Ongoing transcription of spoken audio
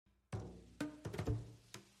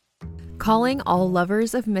Calling all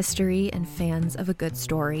lovers of mystery and fans of a good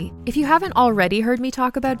story. If you haven't already heard me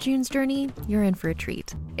talk about June's Journey, you're in for a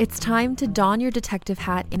treat. It's time to don your detective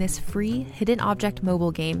hat in this free hidden object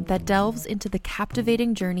mobile game that delves into the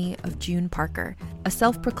captivating journey of June Parker, a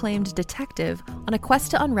self-proclaimed detective on a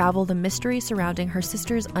quest to unravel the mystery surrounding her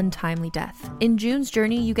sister's untimely death. In June's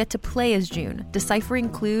Journey, you get to play as June, deciphering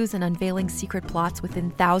clues and unveiling secret plots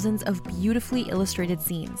within thousands of beautifully illustrated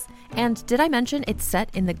scenes. And did I mention it's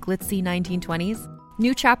set in the glitzy 1920s?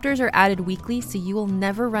 New chapters are added weekly, so you will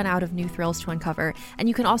never run out of new thrills to uncover, and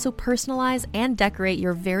you can also personalize and decorate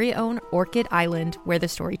your very own Orchid Island where the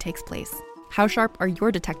story takes place. How sharp are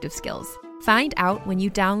your detective skills? Find out when you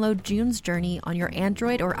download June's Journey on your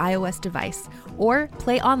Android or iOS device, or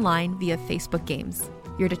play online via Facebook Games.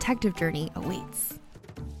 Your detective journey awaits.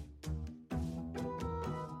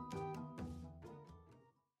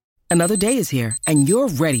 Another day is here, and you're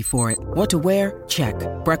ready for it. What to wear? Check.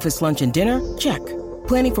 Breakfast, lunch, and dinner? Check.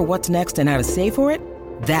 Planning for what's next and how to save for it?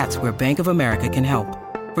 That's where Bank of America can help.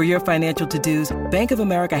 For your financial to-dos, Bank of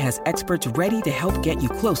America has experts ready to help get you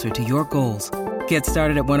closer to your goals. Get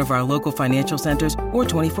started at one of our local financial centers or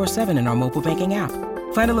 24/7 in our mobile banking app.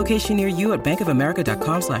 Find a location near you at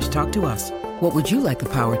bankofamerica.com/talktous. What would you like the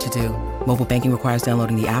power to do? Mobile banking requires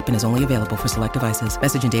downloading the app and is only available for select devices.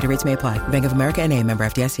 Message and data rates may apply. Bank of America N.A., member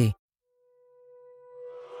FDIC.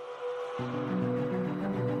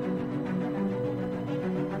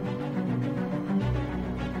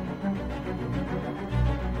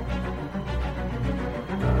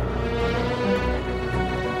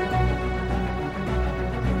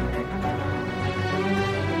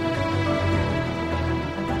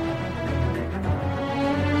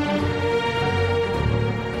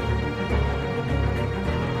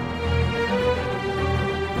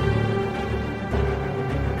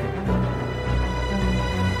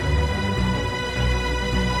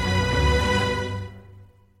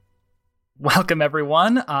 Welcome,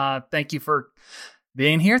 everyone. Thank you for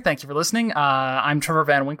being here. Thank you for listening. I'm Trevor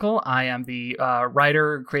Van Winkle. I am the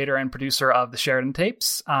writer, creator, and producer of the Sheridan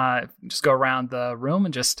Tapes. Just go around the room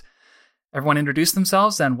and just everyone introduce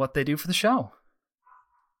themselves and what they do for the show.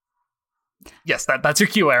 Yes, that's your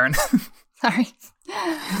cue, Erin. Sorry.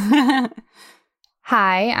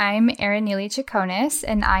 Hi, I'm Erin Neely Chaconis,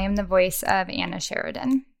 and I am the voice of Anna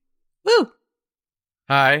Sheridan. Woo!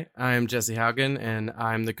 Hi, I'm Jesse Haugen, and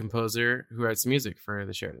I'm the composer who writes music for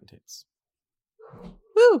the Sheridan Tapes.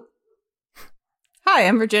 Woo! Hi,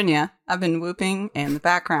 I'm Virginia. I've been whooping in the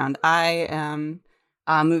background. I am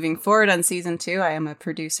moving forward on season 2. I am a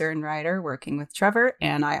producer and writer working with Trevor,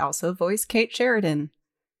 and I also voice Kate Sheridan.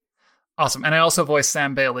 Awesome. And I also voice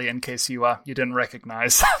Sam Bailey, in case you didn't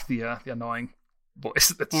recognize the annoying voice.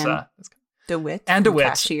 That's DeWitt. And DeWitt.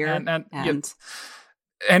 Cashier. And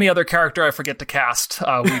any other character I forget to cast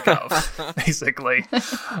a week of, basically.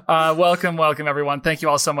 Welcome, everyone. Thank you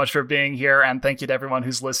all so much for being here, and thank you to everyone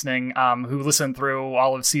who's listening, who listened through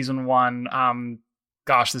all of season 1.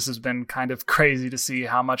 Gosh, this has been kind of crazy to see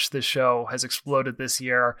how much this show has exploded this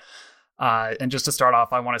year. And just to start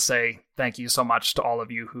off, I want to say thank you so much to all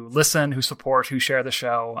of you who listen, who support, who share the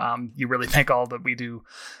show. You really make all that we do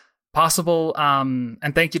possible.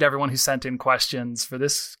 And thank you to everyone who sent in questions for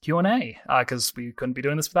this Q&A, because we couldn't be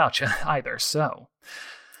doing this without you either. So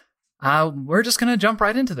we're just going to jump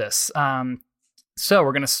right into this. So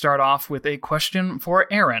we're going to start off with a question for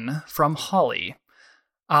Erin from Holly.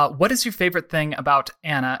 What is your favorite thing about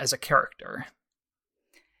Anna as a character?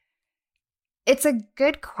 It's a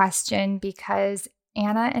good question because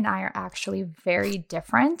Anna and I are actually very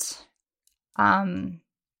different.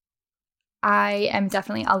 I am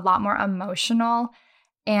definitely a lot more emotional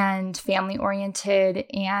and family oriented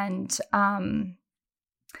and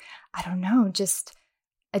I don't know, just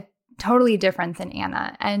totally different than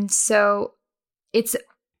Anna. And so it's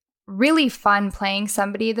really fun playing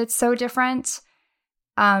somebody that's so different.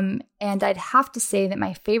 And I'd have to say that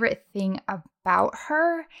my favorite thing about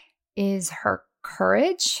her is her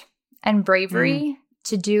courage and bravery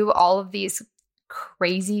to do all of these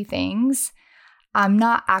crazy things. I'm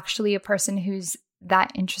not actually a person who's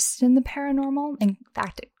that interested in the paranormal. In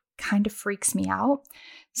fact, it kind of freaks me out.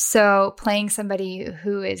 So playing somebody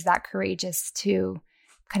who is that courageous to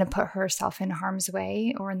kind of put herself in harm's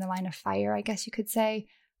way or in the line of fire, I guess you could say,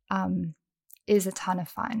 is a ton of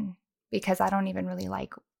fun because I don't even really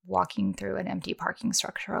like walking through an empty parking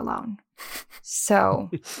structure alone. So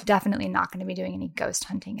definitely not going to be doing any ghost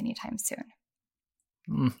hunting anytime soon.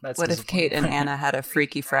 What if Kate and Anna had a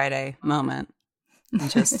Freaky Friday moment?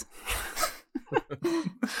 Just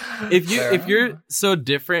if you're so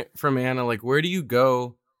different from Anna, like where do you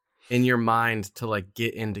go in your mind to like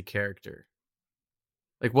get into character?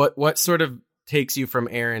 Like what sort of takes you from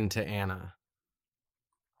Aaron to Anna?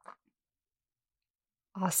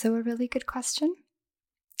 Also a really good question.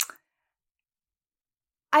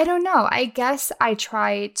 I don't know. I guess I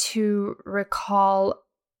try to recall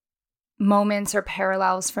moments or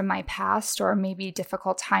parallels from my past, or maybe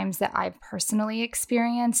difficult times that I've personally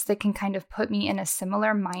experienced that can kind of put me in a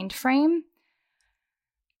similar mind frame.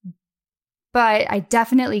 But I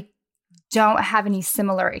definitely don't have any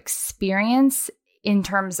similar experience in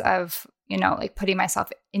terms of, like putting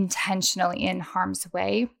myself intentionally in harm's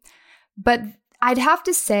way. But I'd have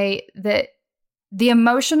to say that the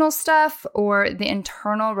emotional stuff or the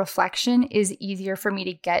internal reflection is easier for me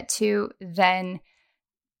to get to than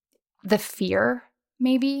the fear,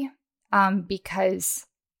 maybe, because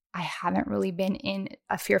I haven't really been in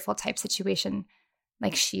a fearful type situation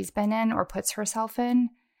like she's been in or puts herself in,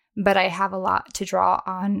 but I have a lot to draw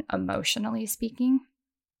on emotionally speaking.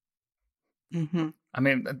 Mm-hmm. I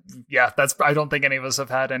mean, yeah, I don't think any of us have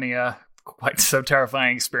had any quite so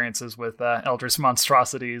terrifying experiences with eldritch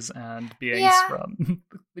monstrosities and beings from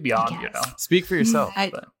beyond, Speak for yourself. I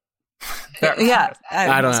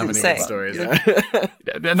don't have any good stories.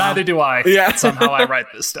 Neither do I. Yeah. Somehow I write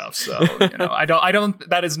this stuff, so I don't.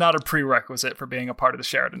 That is not a prerequisite for being a part of the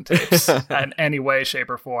Sheridan Tapes in any way, shape,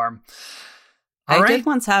 or form. I did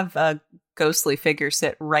once have a ghostly figure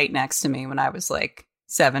sit right next to me when I was like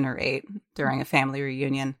 7 or 8 during a family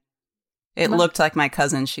reunion. It looked like my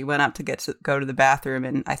cousin. She went up to go to the bathroom,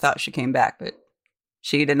 and I thought she came back, but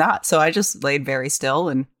she did not. So I just laid very still,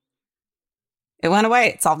 and it went away.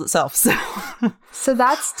 It solved itself. So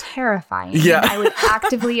that's terrifying. Yeah. I would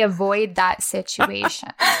actively avoid that situation.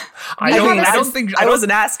 I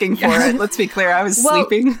wasn't asking for it. Let's be clear. I was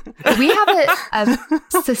sleeping. We have a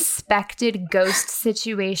suspected ghost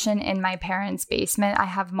situation in my parents' basement. I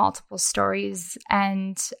have multiple stories,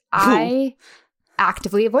 and I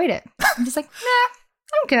actively avoid it. I'm just like,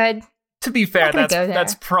 I'm good. To be fair,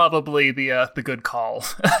 that's probably the good call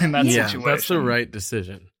in that situation. That's the right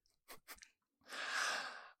decision.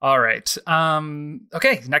 All right.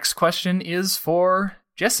 Okay. Next question is for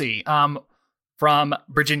Jesse. From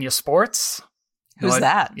Virginia Sports. Who's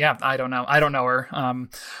that? Yeah, I don't know. I don't know her.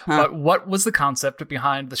 But what was the concept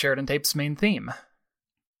behind the Sheridan Tapes main theme?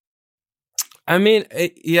 I mean,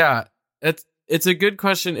 it's a good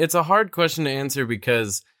question. It's a hard question to answer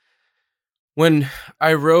because when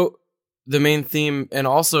I wrote the main theme and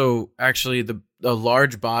also actually the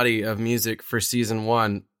large body of music for season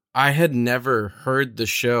 1, I had never heard the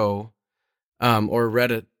show or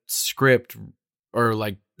read a script or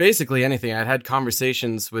like basically anything. I'd had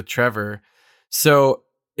conversations with Trevor. So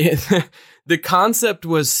the concept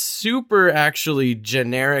was super actually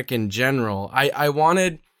generic and general. I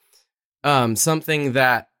wanted something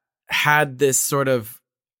that had this sort of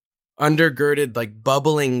undergirded like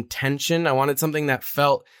bubbling tension. I wanted something that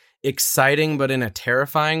felt exciting but in a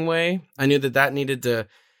terrifying way. I knew that needed to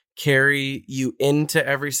carry you into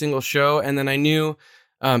every single show. And then I knew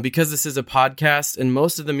because this is a podcast and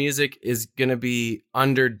most of the music is going to be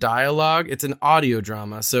under dialogue, it's an audio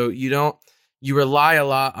drama. So you rely a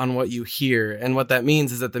lot on what you hear. And what that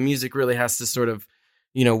means is that the music really has to sort of,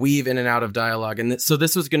 weave in and out of dialogue. And so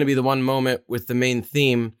this was going to be the one moment with the main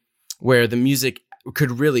theme where the music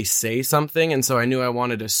could really say something. And so I knew I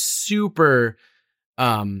wanted a super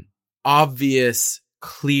obvious,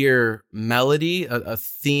 clear melody, a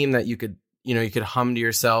theme that you could hum to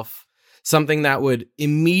yourself, something that would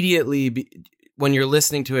immediately be, when you're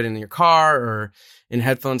listening to it in your car or in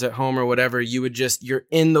headphones at home or whatever, you're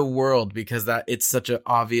in the world because it's such an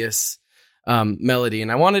obvious melody.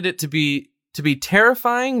 And I wanted it to be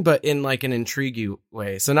terrifying, but in like an intriguing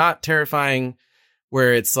way. So not terrifying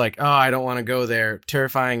where it's like, oh, I don't want to go there.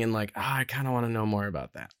 Terrifying and like, oh, I kind of want to know more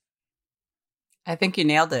about that. I think you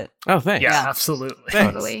nailed it. Oh, thanks. Yeah, absolutely.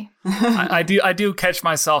 Totally. I do catch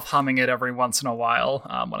myself humming it every once in a while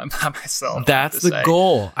when I'm by myself. That's the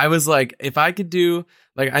goal. I was like, if I could do,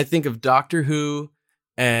 like, I think of Doctor Who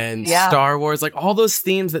and Star Wars, like all those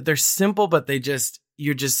themes that they're simple, but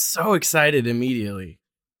you're just so excited immediately.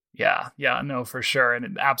 Yeah, no, for sure.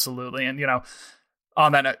 And absolutely. And,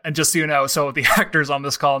 on that note, and just so you know, so the actors on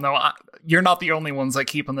this call know you're not the only ones that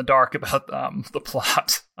keep in the dark about the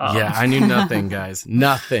plot. I knew nothing, guys.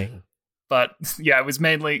 Nothing. But yeah, it was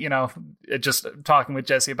mainly, just talking with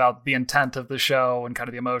Jesse about the intent of the show and kind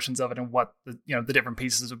of the emotions of it and what the different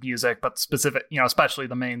pieces of music, but specific, especially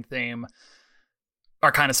the main theme,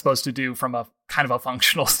 are kind of supposed to do from a kind of a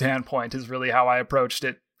functional standpoint is really how I approached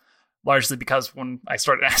it. Largely because when I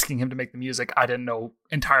started asking him to make the music, I didn't know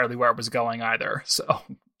entirely where it was going either. So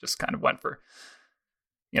just kind of went for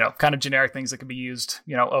kind of generic things that can be used,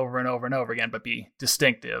 over and over and over again, but be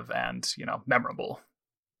distinctive and, memorable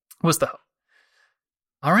was the hope.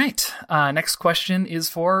 All right. Next question is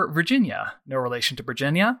for Virginia. No relation to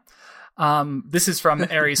Virginia. This is from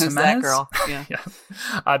Aries Who's Jimenez. that girl? Yeah.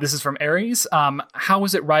 Yeah. This is from Aries. How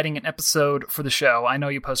was it writing an episode for the show? I know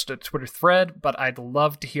you posted a Twitter thread, but I'd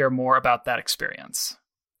love to hear more about that experience.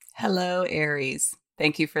 Hello, Aries.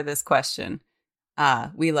 Thank you for this question.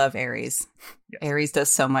 We love Aries. Yes. Aries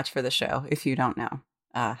does so much for the show, if you don't know.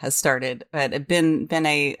 Has started, but been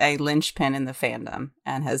a linchpin in the fandom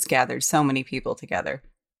and has gathered so many people together.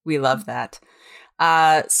 We love that.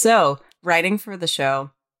 So writing for the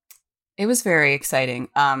show, it was very exciting.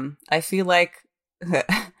 I feel like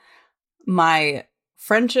my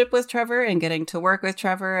friendship with Trevor and getting to work with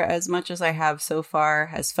Trevor as much as I have so far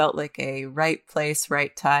has felt like a right place,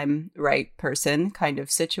 right time, right person kind of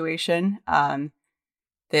situation. I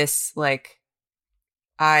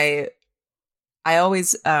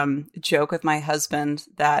always joke with my husband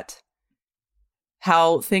that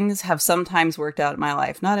how things have sometimes worked out in my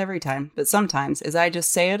life, not every time, but sometimes, is I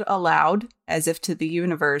just say it aloud as if to the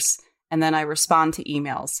universe, and then I respond to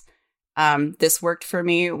emails. This worked for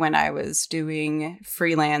me when I was doing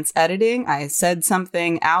freelance editing. I said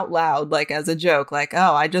something out loud, like as a joke, like,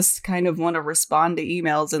 oh, I just kind of want to respond to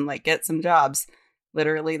emails and like get some jobs.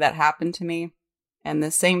 Literally, that happened to me. And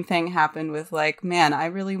the same thing happened with like, man, I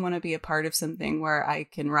really want to be a part of something where I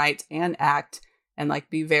can write and act and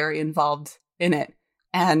like be very involved in it.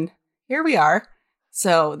 And here we are.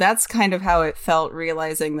 So that's kind of how it felt,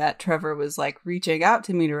 realizing that Trevor was like reaching out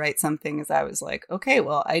to me to write something, as I was like, okay,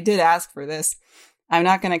 well, I did ask for this. I'm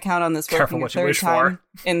not going to count on this working a third time.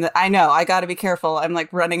 I know, I got to be careful. I'm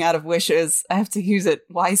like running out of wishes. I have to use it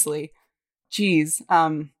wisely. Jeez.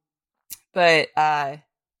 But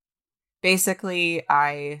basically,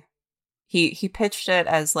 he pitched it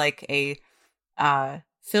as like a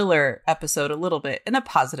filler episode, a little bit in a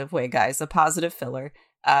positive way, guys, a positive filler,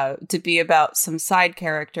 to be about some side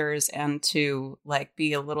characters and to like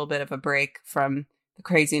be a little bit of a break from the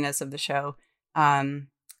craziness of the show.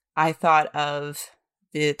 I thought of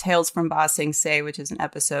the Tales from Ba Sing Se, which is an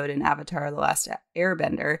episode in Avatar: The Last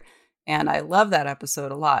Airbender, and I love that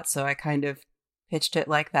episode a lot. So I kind of pitched it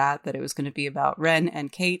like that it was going to be about Ren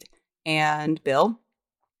and Kate and Bill.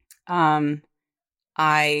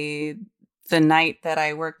 The night that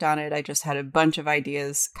I worked on it, I just had a bunch of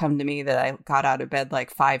ideas come to me that I got out of bed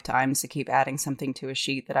like 5 times to keep adding something to a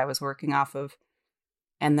sheet that I was working off of.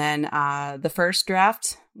 And then the first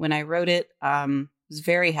draft, when I wrote it, was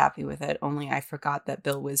very happy with it. Only I forgot that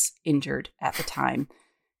Bill was injured at the time.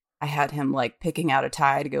 I had him like picking out a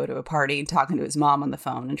tie to go to a party and talking to his mom on the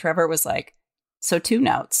phone. And Trevor was like, so 2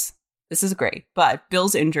 notes. This is great, but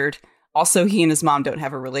Bill's injured. Also, he and his mom don't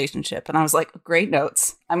have a relationship. And I was like, great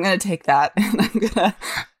notes. I'm going to take that and I'm going to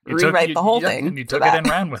rewrite the whole thing. And you took it and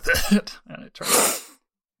ran with it. And it turned out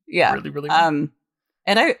really, really well.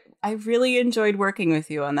 And I really enjoyed working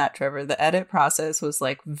with you on that, Trevor. The edit process was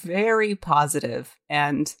like very positive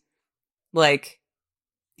and like,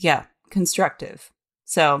 yeah, constructive.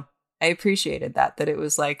 So I appreciated that it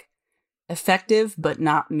was like effective, but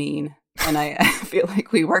not mean. And I feel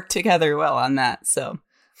like we worked together well on that. So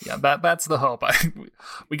yeah, that's the hope.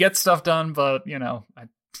 We get stuff done, but I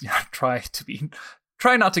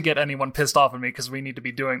try not to get anyone pissed off at me, because we need to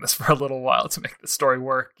be doing this for a little while to make the story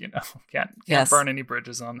work. Can't burn any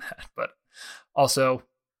bridges on that. But also,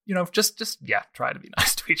 just try to be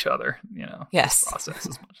nice to each other. Yes, process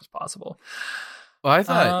as much as possible. Well, I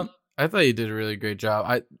thought you did a really great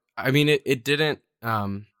job. I mean, it didn't.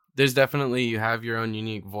 There's definitely, you have your own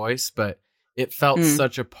unique voice, but it felt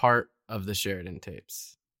such a part of the Sheridan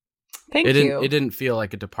tapes. Thank you. It didn't feel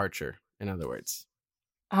like a departure, in other words.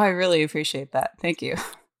 Oh, I really appreciate that. Thank you.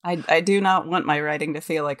 I do not want my writing to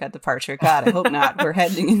feel like a departure. God, I hope not. We're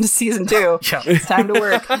heading into season 2. Yeah. It's time to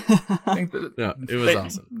work. No, it was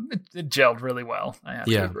awesome. It gelled really well. I have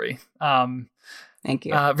to agree. Thank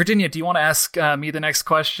you. Virginia, do you want to ask me the next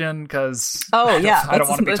question? Because I don't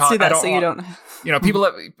want to be let's do that so you don't.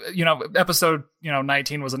 People. Episode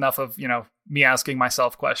 19 was enough of me asking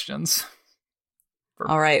myself questions.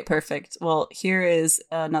 All right, perfect. Well, here is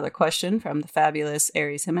another question from the fabulous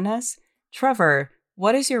Aries Jimenez. Trevor,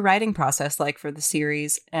 what is your writing process like for the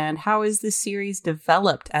series, and how is the series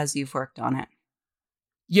developed as you've worked on it?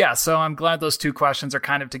 Yeah, so I'm glad those 2 questions are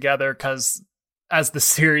kind of together, because as the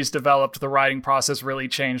series developed, the writing process really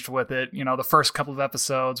changed with it. The first couple of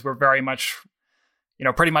episodes were very much,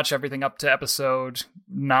 pretty much everything up to episode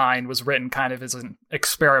 9 was written kind of as an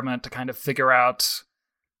experiment to kind of figure out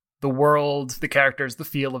the world, the characters, the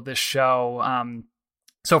feel of this show.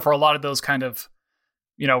 So for a lot of those kind of,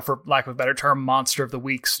 for lack of a better term, monster of the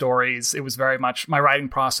week stories. It was very much, my writing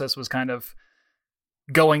process was kind of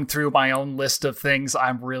going through my own list of things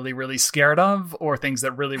I'm really, really scared of, or things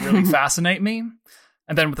that really, really fascinate me.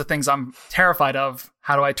 And then with the things I'm terrified of,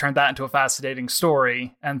 how do I turn that into a fascinating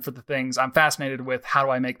story? And for the things I'm fascinated with, how do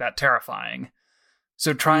I make that terrifying?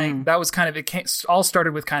 So that was kind of, all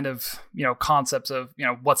started with kind of, concepts of,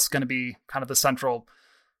 what's going to be kind of the central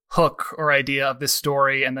hook or idea of this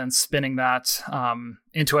story, and then spinning that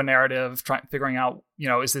into a narrative, figuring out,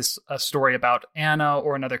 is this a story about Anna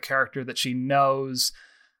or another character that she knows?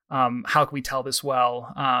 How can we tell this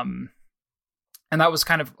well? And that was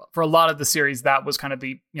kind of, for a lot of the series, that was kind of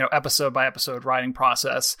the, episode by episode writing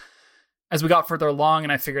process. As we got further along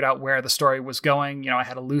and I figured out where the story was going, I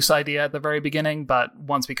had a loose idea at the very beginning, but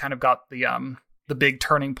once we kind of got the big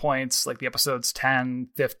turning points, like the episodes 10,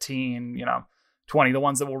 15, 20, the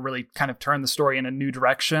ones that will really kind of turn the story in a new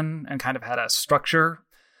direction and kind of had a structure,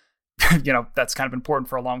 that's kind of important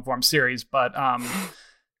for a long form series. But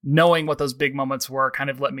knowing what those big moments were kind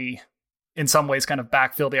of let me, in some ways, kind of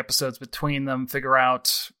backfill the episodes between them, figure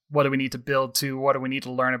out what do we need to build to, what do we need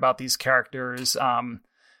to learn about these characters,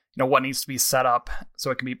 what needs to be set up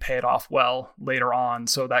so it can be paid off well later on.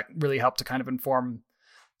 So that really helped to kind of inform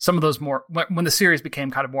some of those more, when the series became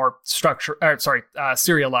kind of more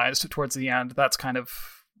serialized towards the end. That's kind of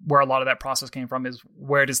where a lot of that process came from, is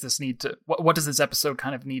where does this need to, what does this episode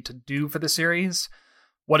kind of need to do for the series?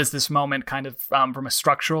 What is this moment kind of from a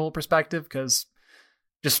structural perspective? Because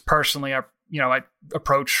just personally, I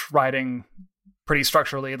approach writing pretty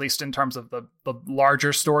structurally, at least in terms of the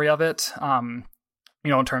larger story of it.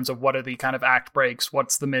 In terms of what are the kind of act breaks,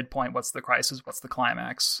 what's the midpoint, what's the crisis, what's the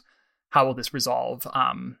climax, how will this resolve?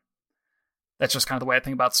 That's just kind of the way I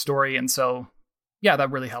think about story. And so, yeah,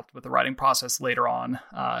 that really helped with the writing process later on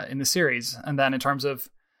in the series. And then in terms of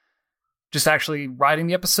just actually writing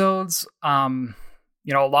the episodes, a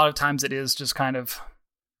lot of times it is just kind of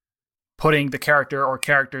putting the character or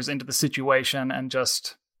characters into the situation and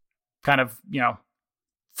just kind of,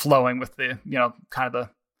 flowing with the, kind of the,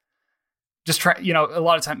 just try, a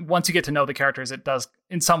lot of time, once you get to know the characters, it does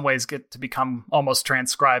in some ways get to become almost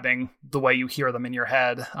transcribing the way you hear them in your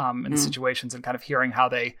head in the situations, and kind of hearing how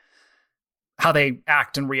they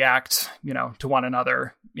act and react, to one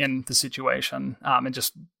another in the situation, and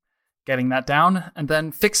just getting that down and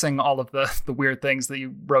then fixing all of the weird things that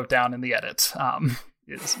you wrote down in the edit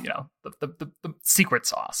is, the secret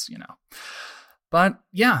sauce, But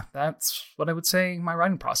yeah, that's what I would say my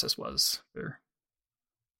writing process was for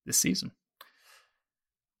this season.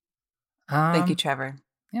 Thank you, Trevor.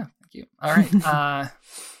 Yeah, thank you. All right.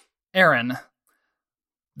 Aaron,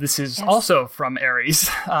 this is also from Aries.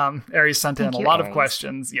 Aries sent in a lot of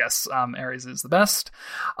questions. Yes, Aries is the best.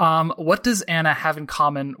 What does Anna have in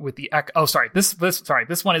common with the Echo? Oh, sorry. This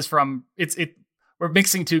one is from, we're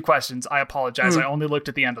mixing two questions. I apologize. I only looked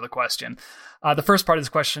at the end of the question. The first part of this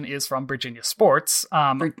question is from Virginia Sports.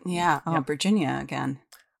 Virginia again.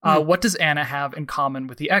 What does Anna have in common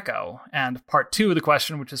with the Echo? And part two of the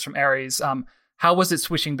question, which is from Aries, how was it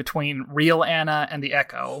switching between real Anna and the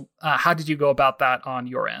Echo? How did you go about that on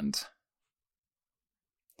your end?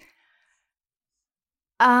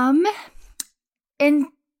 In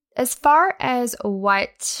as far as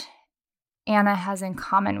what Anna has in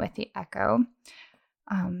common with the Echo,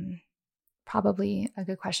 probably a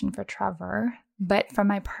good question for Trevor. But from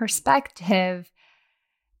my perspective,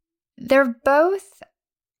 they're both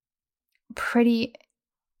pretty,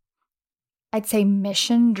 I'd say,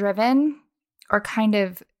 mission driven, or kind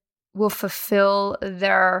of will fulfill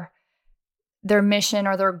their mission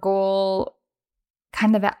or their goal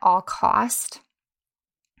kind of at all cost.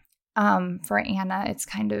 For Anna, it's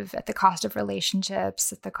kind of at the cost of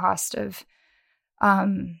relationships, at the cost of, a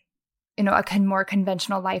more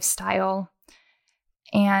conventional lifestyle.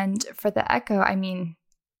 And for the Echo, I mean,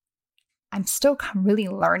 I'm still really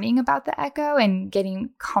learning about the Echo and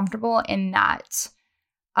getting comfortable in that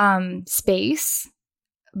space,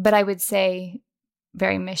 but I would say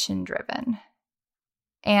very mission driven.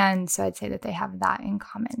 And so I'd say that they have that in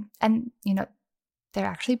common. And, they're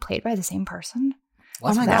actually played by the same person.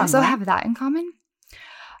 Oh my they God, also have that in common.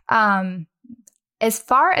 As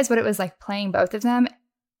far as what it was like playing both of them,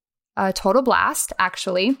 a total blast,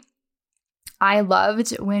 actually. I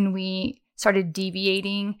loved when we started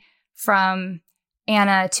deviating from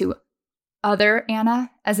Anna to other Anna,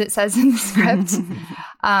 as it says in the script.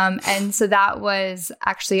 And so that was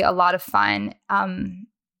actually a lot of fun. I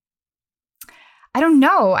don't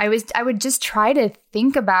know. I would just try to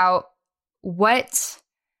think about what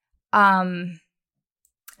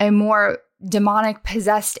a more demonic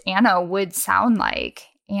possessed Anna would sound like.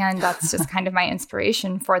 And that's just kind of my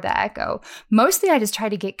inspiration for the Echo. Mostly I just try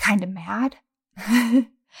to get kind of mad.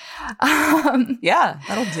 Yeah,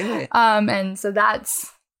 that'll do it. And so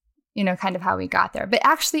that's, kind of how we got there. But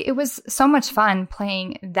actually, it was so much fun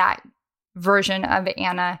playing that version of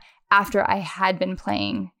Anna after I had been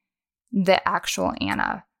playing the actual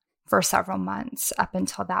Anna for several months up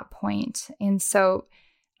until that point. And so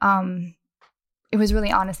it was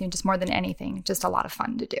really, honestly, just more than anything, just a lot of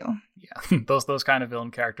fun to do. Yeah, those kind of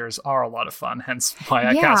villain characters are a lot of fun, hence why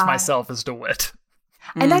I cast myself as DeWitt.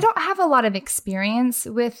 And I don't have a lot of experience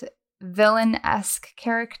with villain-esque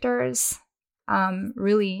characters.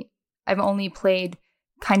 Really, I've only played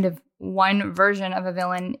kind of one version of a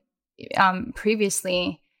villain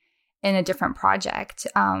previously in a different project.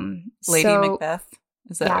 Lady Macbeth,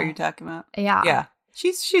 is that what you're talking about? Yeah. Yeah.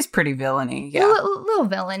 She's pretty villainy. Yeah. Little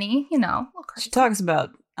villainy, little she talks about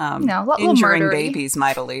little injuring murdery. babies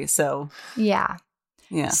mightily. So yeah.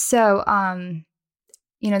 So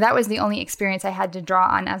that was the only experience I had to draw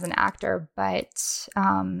on as an actor, but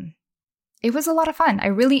it was a lot of fun. I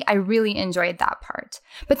really enjoyed that part.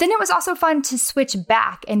 But then it was also fun to switch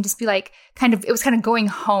back and just be like, it was kind of going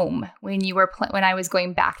home when you were when I was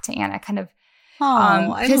going back to Anna, kind of.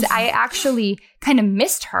 Because I actually kind of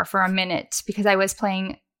missed her for a minute because I was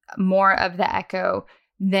playing more of the Echo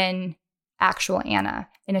than actual Anna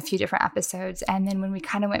in a few different episodes. And then when we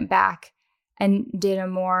kind of went back and did a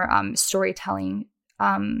more storytelling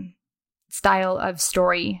style of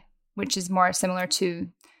story, which is more similar to,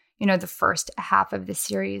 the first half of the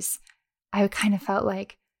series, I kind of felt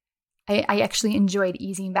like I actually enjoyed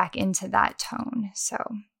easing back into that tone. So.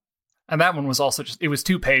 And that one was also it was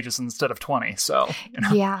 2 pages instead of 20. So,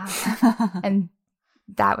 Yeah. And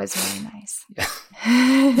that was really nice.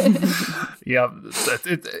 Yeah.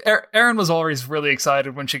 Erin was always really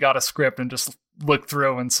excited when she got a script and just looked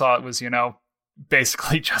through and saw it was,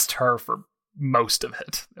 basically just her for most of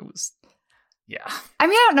it. It was, yeah. I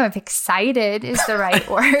mean, I don't know if excited is the right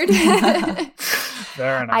word.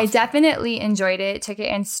 Fair enough. I definitely enjoyed it, took it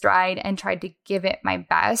in stride, and tried to give it my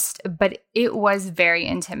best. But it was very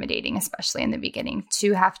intimidating, especially in the beginning,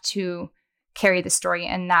 to have to carry the story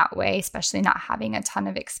in that way, especially not having a ton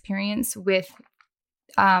of experience with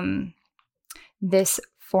this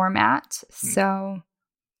format. So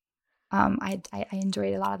I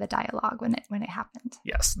enjoyed a lot of the dialogue when it happened.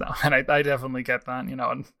 Yes, no, and I definitely get that,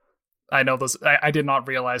 and I know those. I did not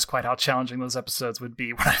realize quite how challenging those episodes would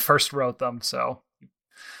be when I first wrote them. So,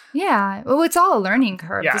 yeah, well, it's all a learning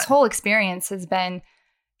curve. Yeah. This whole experience has been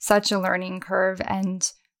such a learning curve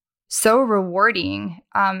and so rewarding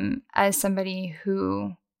as somebody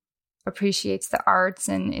who appreciates the arts,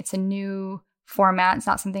 and it's a new format. It's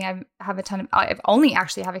not something I've only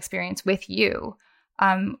actually have experience with you,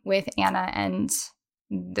 with Anna, and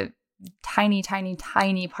the tiny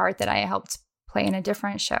part that I helped play in a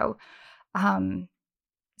different show.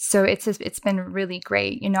 So it's been really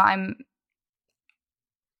great.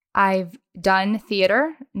 I've done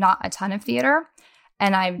theater, not a ton of theater,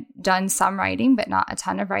 and I've done some writing, but not a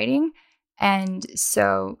ton of writing. And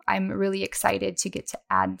so I'm really excited to get to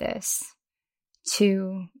add this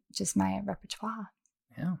to just my repertoire.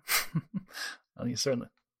 Yeah. Well, you certainly.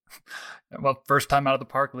 Well, first time out of the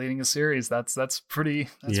park leading a series. That's pretty.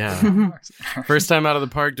 Yeah. Pretty first time out of the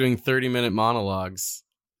park doing 30-minute monologues,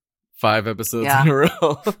 5 episodes in a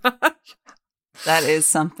row. That is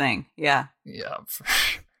something. Yeah. Yeah.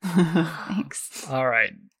 Thanks. All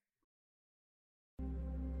right.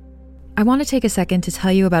 I want to take a second to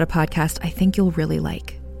tell you about a podcast I think you'll really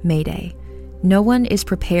like, Mayday. No one is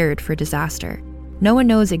prepared for disaster. No one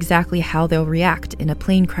knows exactly how they'll react in a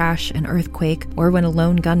plane crash, an earthquake, or when a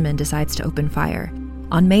lone gunman decides to open fire.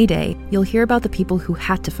 On Mayday, you'll hear about the people who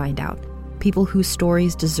had to find out, people whose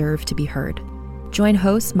stories deserve to be heard. Join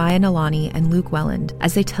hosts Maya Nalani and Luke Welland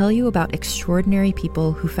as they tell you about extraordinary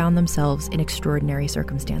people who found themselves in extraordinary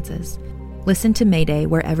circumstances. Listen to Mayday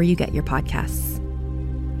wherever you get your podcasts.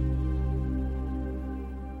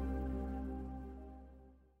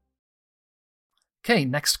 Okay,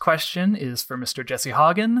 next question is for Mr. Jesse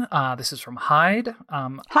Hagen. This is from Hyde.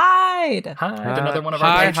 Hyde, another one of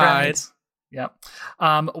our patrons. Yep.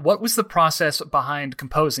 What was the process behind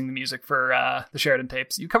composing the music for the Sheridan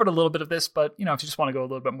tapes? You covered a little bit of this, but if you just want to go a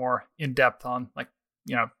little bit more in depth on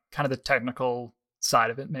kind of the technical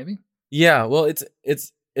side of it, maybe. Yeah, well,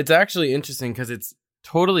 it's actually interesting because it's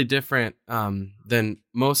totally different than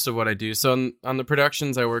most of what I do. So on the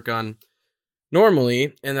productions I work on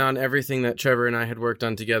normally, and on everything that Trevor and I had worked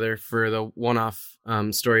on together for the one-off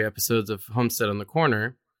story episodes of Homestead on the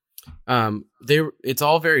Corner, it's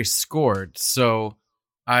all very scored. So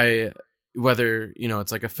I whether,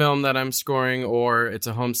 it's like a film that I'm scoring or it's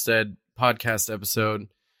a Homestead podcast episode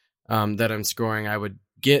that I'm scoring, I would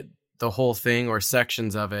get the whole thing or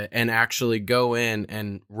sections of it and actually go in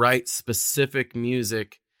and write specific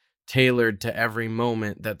music tailored to every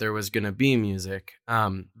moment that there was going to be music.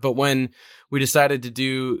 But when we decided to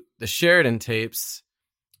do the Sheridan tapes,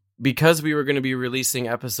 because we were going to be releasing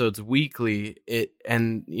episodes weekly,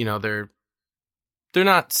 they're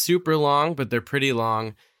not super long, but they're pretty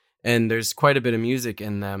long, and there's quite a bit of music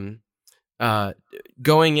in them.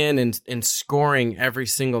 Going in and scoring every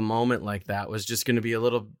single moment like that was just going to be a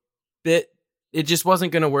little bit, it just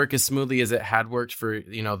wasn't going to work as smoothly as it had worked for,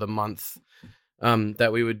 the month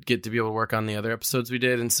that we would get to be able to work on the other episodes we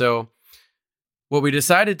did. And so what we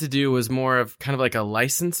decided to do was more of kind of like a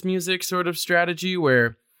licensed music sort of strategy,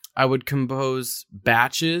 where I would compose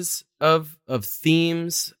batches of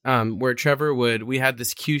themes, where we had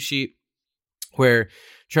this cue sheet where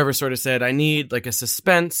Trevor sort of said, I need like a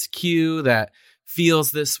suspense cue that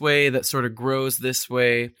feels this way, that sort of grows this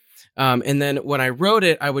way. And then when I wrote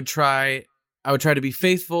it, I would try to be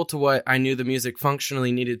faithful to what I knew the music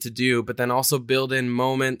functionally needed to do, but then also build in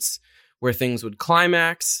moments where things would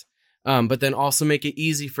climax, but then also make it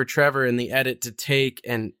easy for Trevor in the edit to take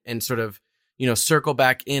and sort of, circle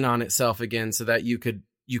back in on itself again, so that you could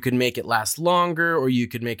make it last longer, or you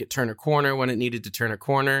could make it turn a corner when it needed to turn a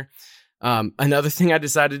corner. Another thing I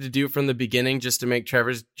decided to do from the beginning, just to make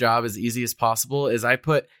Trevor's job as easy as possible, is I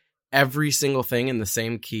put every single thing in the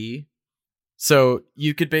same key. So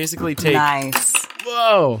you could basically take... Nice.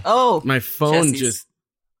 Whoa. Oh. My phone just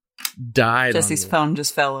died. Jesse's phone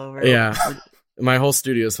just fell over. Yeah. My whole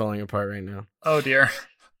studio is falling apart right now. Oh, dear.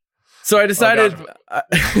 So I decided...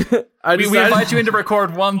 We invite you in to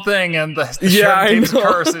record one thing, and the Sheridan Tapes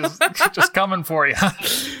curse is just coming for you.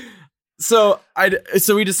 So I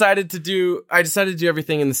decided to do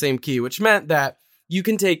everything in the same key, which meant that you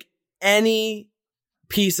can take any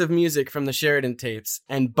piece of music from the Sheridan tapes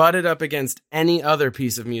and butt it up against any other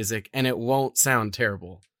piece of music, and it won't sound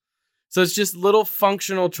terrible. So it's just little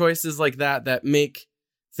functional choices like that make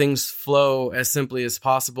things flow as simply as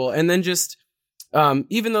possible. And then just,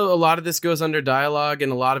 even though a lot of this goes under dialogue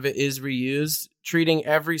and a lot of it is reused, treating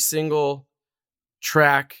every single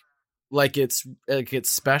track like it's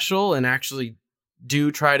special, and actually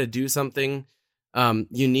try to do something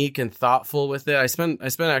unique and thoughtful with it. I spent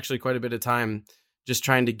actually quite a bit of time just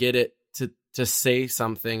trying to get it to say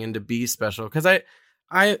something and to be special, because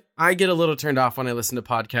I get a little turned off when I listen to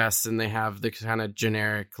podcasts and they have the kind of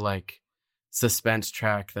generic like suspense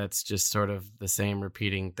track that's just sort of the same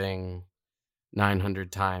repeating thing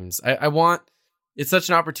 900 times. I want, it's such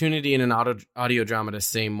an opportunity in an audio drama to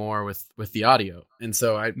say more with the audio. And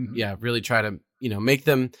so I really try to, make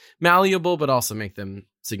them malleable, but also make them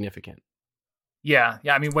significant. Yeah.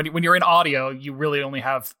 I mean, when you're in audio, you really only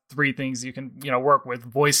have three things you can, work with: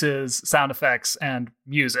 voices, sound effects, and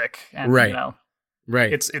music. And, right.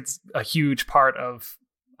 Right. It's a huge part of,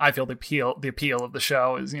 I feel, the appeal of the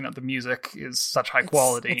show is, the music is such high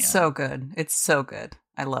quality. It's so good. It's so good.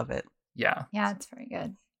 I love it. Yeah. Yeah, it's very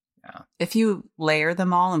good. Yeah. If you layer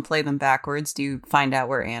them all and play them backwards, do you find out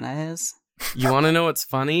where Anna is? You want to know what's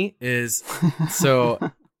funny is, so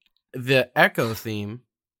the Echo theme,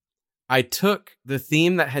 I took the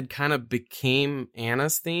theme that had kind of became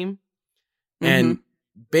Anna's theme and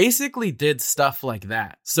basically did stuff like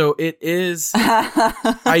that. So it is,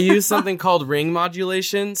 I use something called ring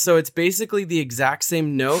modulation. So it's basically the exact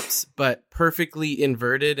same notes, but perfectly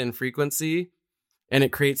inverted in frequency. And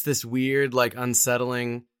it creates this weird, like,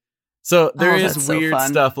 unsettling. So there is weird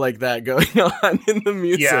stuff like that going on in the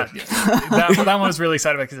music. Yeah, that one was really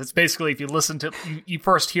exciting because it's basically, if you listen to, you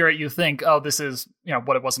first hear it, you think, oh, this is,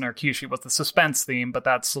 what it was in our cue sheet was the suspense theme, but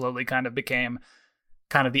that slowly kind of became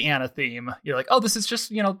kind of the Anna theme. You're like, oh, this is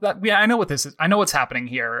just, I know what this is. I know what's happening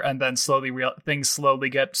here. And then things slowly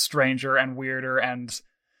get stranger and weirder, and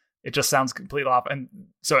it just sounds completely off. And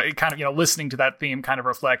so it kind of, listening to that theme kind of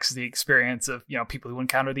reflects the experience of, people who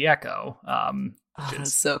encounter the Echo.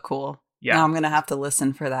 That's so cool. Yeah. Now I'm going to have to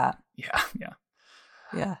listen for that. Yeah.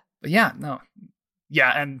 But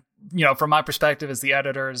and, from my perspective as the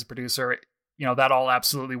editor, as a producer, that all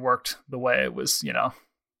absolutely worked the way it was,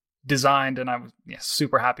 designed. And I was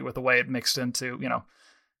super happy with the way it mixed into,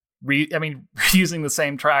 reusing the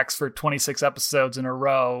same tracks for 26 episodes in a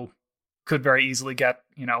row could very easily get,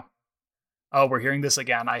 oh, we're hearing this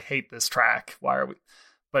again. I hate this track. Why are we?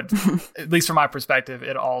 But at least from my perspective,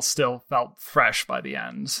 it all still felt fresh by the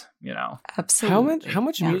end, Absolutely. How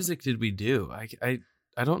much music did we do? I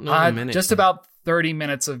don't know the minute. Just about 30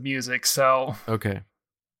 minutes of music. So, okay.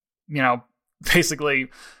 Basically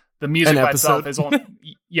the music An by itself episode. is only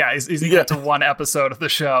is equal to one episode of the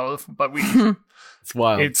show, but It's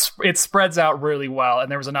wild. it spreads out really well,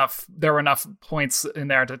 and there were enough points in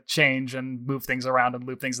there to change and move things around and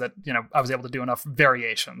loop things that, you know, I was able to do enough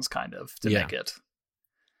variations kind of to make it.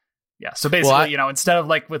 Yeah. So basically, you know, instead of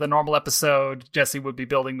like with a normal episode, Jesse would be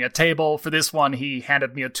building me a table. For this one, he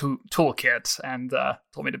handed me a toolkit and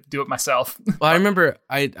told me to do it myself. Well, I remember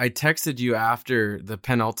I texted you after the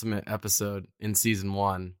penultimate episode in season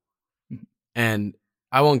 1, and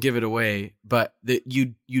I won't give it away, but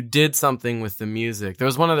you did something with the music. There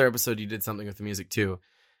was one other episode you did something with the music too,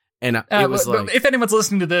 and it was like, if anyone's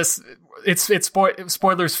listening to this, it's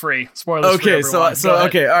spoilers free. Spoilers free. Okay, so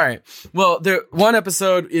okay, all right. Well, the one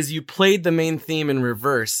episode is you played the main theme in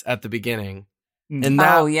reverse at the beginning, and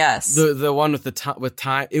that, yes, the one with with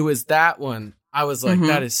time. It was that one. I was like,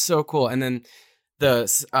 that is so cool. And then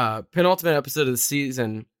the penultimate episode of the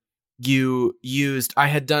season, I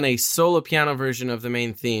had done a solo piano version of the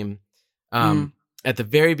main theme at the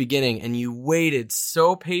very beginning, and you waited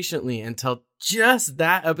so patiently until just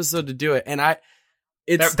that episode to do it. And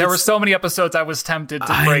there were so many episodes I was tempted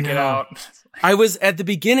to break it out. I was at the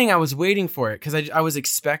beginning, I was waiting for it because I was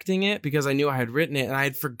expecting it because I knew I had written it and I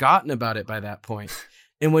had forgotten about it by that point.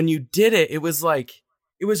 And when you did it, it was like,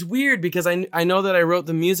 it was weird because I know that I wrote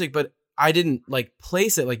the music, but I didn't like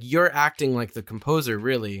place it. Like, you're acting like the composer,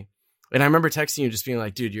 really. And I remember texting you just being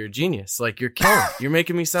like, dude, you're a genius. Like, you're killing it. You're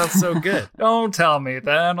making me sound so good. Don't tell me,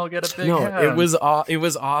 then I'll get a big hand. It was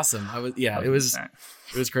awesome. It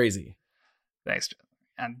was crazy. Thanks.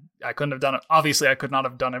 And I couldn't have done it. Obviously, I could not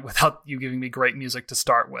have done it without you giving me great music to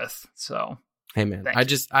start with. So, hey man, I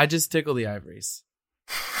just tickle the ivories.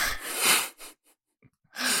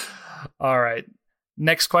 All right.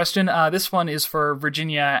 Next question. This one is for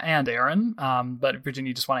Virginia and Aaron. But Virginia,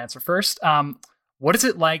 you just want to answer first. What is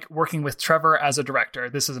it like working with Trevor as a director?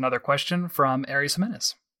 This is another question from Aries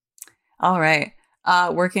Jimenez. All right.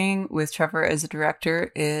 Working with Trevor as a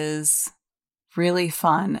director is really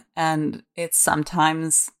fun. And it's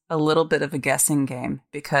sometimes a little bit of a guessing game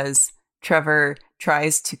because Trevor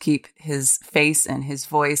tries to keep his face and his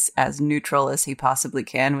voice as neutral as he possibly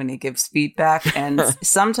can when he gives feedback. And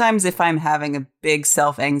sometimes if I'm having a big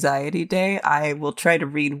self-anxiety day, I will try to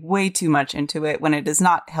read way too much into it when it is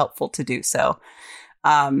not helpful to do so.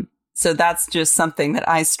 So that's just something that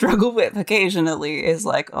I struggle with occasionally, is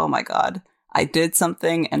like, oh my God, I did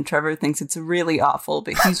something and Trevor thinks it's really awful,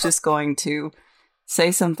 but he's just going to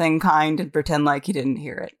say something kind and pretend like he didn't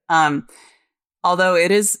hear it. Although it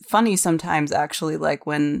is funny sometimes, actually, like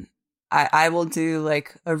when I will do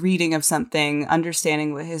like a reading of something,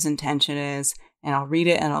 understanding what his intention is, and I'll read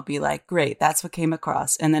it and I'll be like, great, that's what came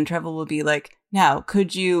across. And then Trevor will be like, now,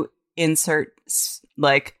 could you insert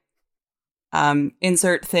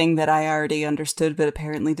thing that I already understood but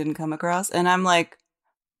apparently didn't come across? And I'm like,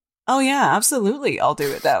 oh yeah, absolutely, I'll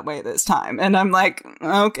do it that way this time. And I'm like,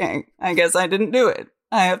 okay, I guess I didn't do it.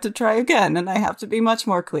 I have to try again, and I have to be much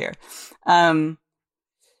more clear. But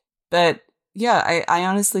yeah, I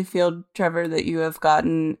honestly feel, Trevor, that you have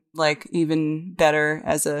gotten like even better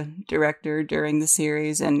as a director during the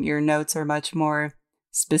series, and your notes are much more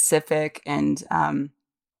specific, and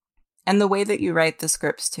the way that you write the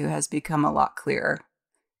scripts too has become a lot clearer.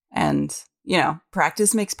 And you know,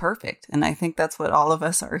 practice makes perfect, and I think that's what all of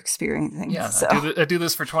us are experiencing. Yeah, so. I do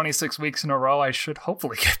this for 26 weeks in a row. I should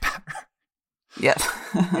hopefully get better. Yeah.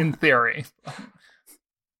 In theory.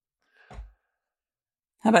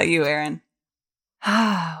 How about you, Aaron?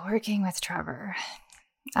 Working with Trevor.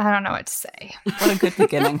 I don't know what to say. What a good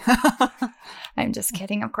beginning. I'm just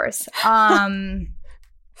kidding, of course.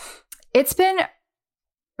 It's been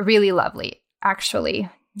really lovely, actually.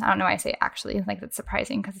 I don't know why I say actually, like that's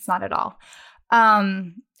surprising because it's not at all.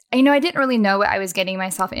 I didn't really know what I was getting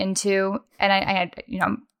myself into, and I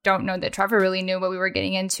don't know that Trevor really knew what we were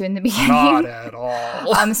getting into in the beginning. Not at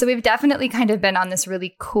all. So we've definitely kind of been on this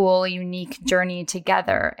really cool, unique journey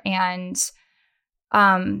together, and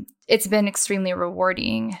it's been extremely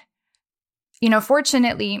rewarding.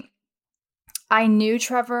 Fortunately, I knew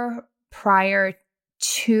Trevor prior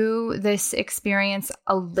to this experience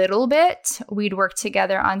a little bit. We'd worked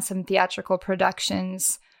together on some theatrical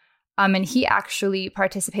productions, and he actually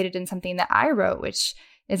participated in something that I wrote, which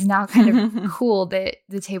is now kind of cool that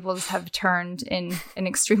the tables have turned in an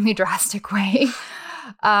extremely drastic way.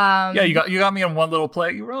 Yeah, you got me on one little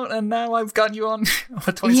play you wrote, and now I've got you on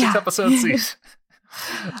a 26 episode season.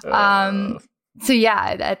 So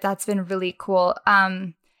yeah, that's been really cool.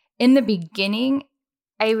 In the beginning,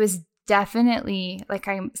 I was definitely, like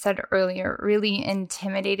I said earlier, really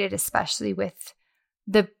intimidated, especially with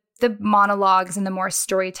the the monologues and the more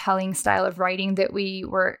storytelling style of writing that we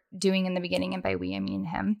were doing in the beginning. And by we, I mean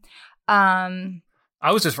him.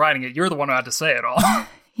 I was just writing it. You're the one who had to say it all.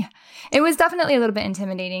 Yeah, it was definitely a little bit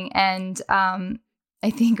intimidating. And I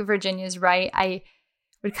think Virginia's right. I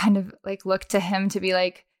would kind of like look to him to be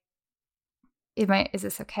like, is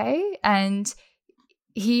this okay? And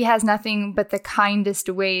he has nothing but the kindest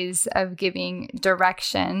ways of giving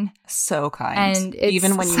direction. So kind. And it's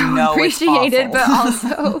even when so you know appreciated, it's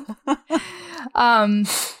awful. but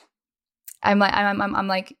also I'm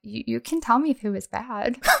like, you can tell me if it was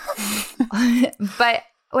bad. But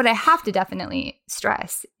what I have to definitely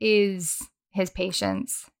stress is his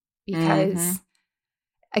patience, because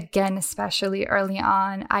again, especially early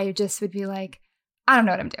on, I just would be like, I don't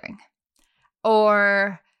know what I'm doing.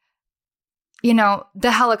 Or, you know,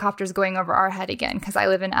 the helicopter's going over our head again because I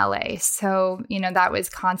live in LA. So, you know, that was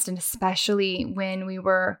constant, especially when we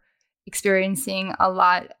were experiencing a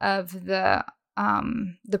lot of the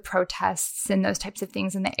protests and those types of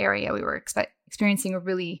things in the area. We were experiencing a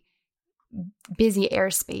really busy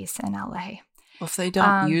airspace in LA. Well, if they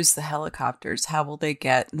don't use the helicopters, how will they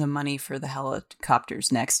get the money for the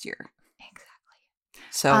helicopters next year? Exactly.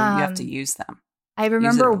 So you have to use them. I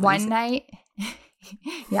remember one night.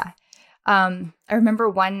 Yeah. I remember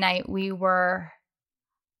one night we were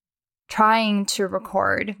trying to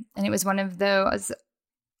record, and it was one of those,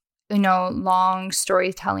 you know, long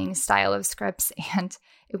storytelling style of scripts. And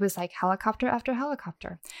it was like helicopter after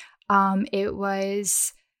helicopter. It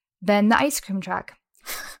was then the ice cream truck.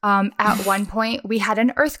 At one point we had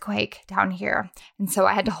an earthquake down here. And so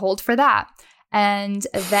I had to hold for that. And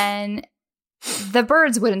then the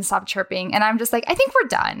birds wouldn't stop chirping. And I'm just like, I think we're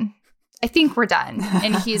done.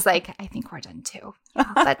 And he's like, I think we're done too.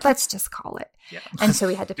 Let's just call it. Yeah. And so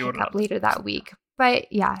we had to pick up later that week.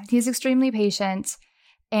 But yeah, he's extremely patient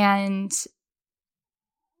and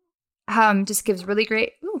just gives really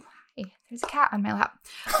great. Ooh, hey, there's a cat on my lap.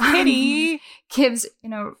 Kitty gives, you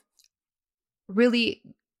know, really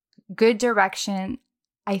good direction.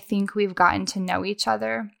 I think we've gotten to know each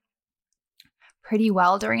other pretty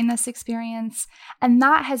well during this experience. And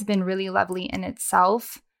that has been really lovely in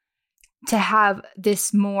itself, to have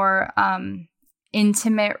this more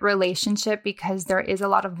intimate relationship, because there is a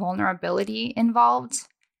lot of vulnerability involved.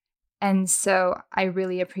 And so I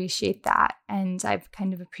really appreciate that. And I've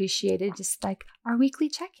kind of appreciated just like our weekly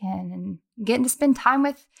check-in and getting to spend time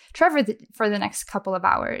with Trevor for the next couple of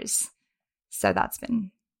hours. So that's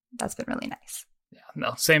been really nice. Yeah,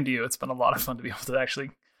 no, same to you. It's been a lot of fun to be able to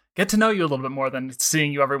actually get to know you a little bit more than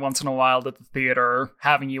seeing you every once in a while at the theater, or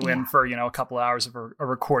having you in for, you know, a couple of hours of a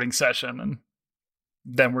recording session, and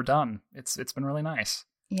then we're done. It's been really nice.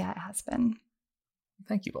 Yeah, it has been.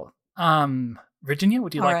 Thank you both. Virginia,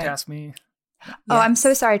 would you like to ask me? Yes. Oh, I'm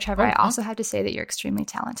so sorry, Trevor. I also have to say that you're extremely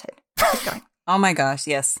talented. Keep going. Oh my gosh,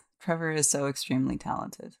 yes. Trevor is so extremely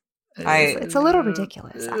talented. It's a little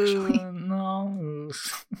ridiculous, actually. No.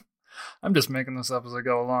 I'm just making this up as I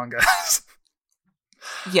go along, guys.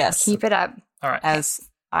 Yes. Keep it up. All right.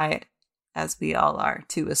 As we all are,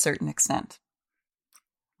 to a certain extent.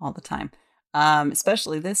 All the time.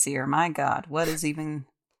 Especially this year. My God, what is even...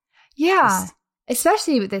 Yeah,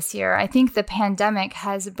 especially this year. I think the pandemic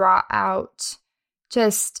has brought out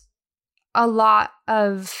just a lot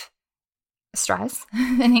of stress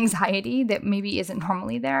and anxiety that maybe isn't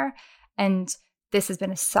normally there. And this has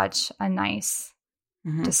been such a nice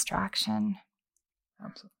distraction.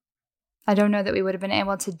 Absolutely. I don't know that we would have been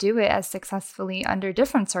able to do it as successfully under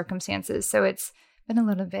different circumstances. So it's been a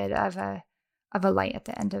little bit of a light at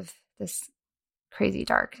the end of this crazy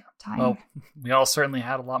dark time. Well, we all certainly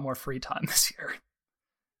had a lot more free time this year.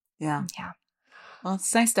 Yeah. Yeah. Well,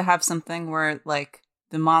 it's nice to have something where like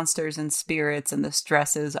the monsters and spirits and the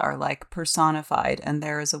stresses are like personified, and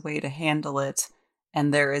there is a way to handle it.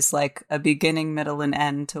 And there is like a beginning, middle, and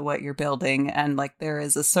end to what you're building. And like there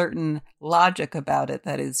is a certain logic about it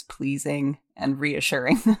that is pleasing and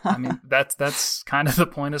reassuring. I mean, that's kind of the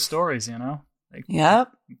point of stories, you know? Like, yep.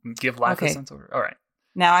 Give life a sense of it. All right.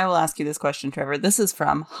 Now I will ask you this question, Trevor. This is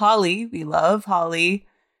from Holly. We love Holly.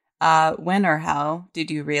 When or how did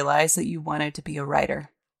you realize that you wanted to be a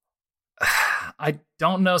writer? I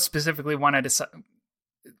don't know specifically when I decided.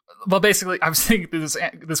 Well, basically, I was thinking through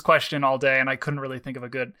this question all day, and I couldn't really think of a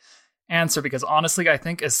good answer, because honestly, I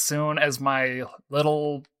think as soon as my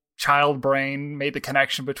little child brain made the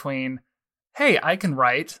connection between, hey, I can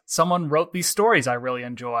write, someone wrote these stories I really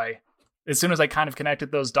enjoy. As soon as I kind of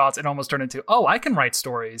connected those dots, it almost turned into, oh, I can write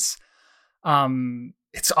stories.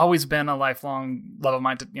 It's always been a lifelong love of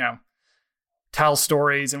mine to, you know, tell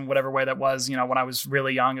stories in whatever way that was. When I was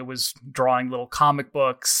really young, it was drawing little comic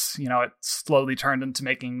books. It slowly turned into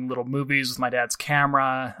making little movies with my dad's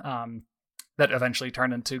camera, that eventually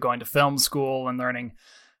turned into going to film school and learning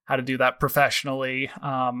how to do that professionally.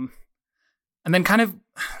 And then kind of,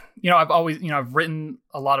 I've always, I've written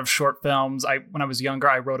a lot of short films. When I was younger,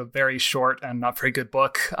 I wrote a very short and not very good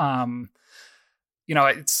book.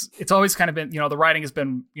 It's always kind of been, the writing has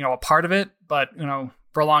been, a part of it, but,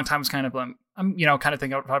 for a long time, it's kind of, I'm, kind of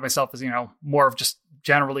thinking about myself as, more of just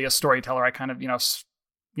generally a storyteller. I kind of,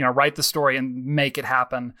 write the story and make it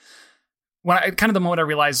happen. The moment I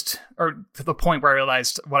realized, or to the point where I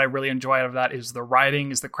realized what I really enjoy out of that is the writing,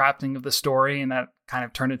 is the crafting of the story. And that kind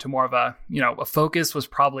of turned into more of a, a focus was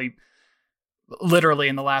probably literally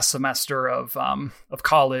in the last semester of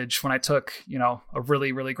college when I took, a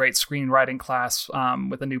really, really great screenwriting class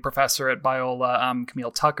with a new professor at Biola,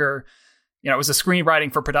 Camille Tucker. It was a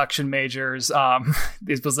screenwriting for production majors.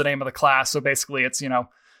 This was the name of the class. So basically it's,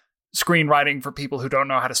 screenwriting for people who don't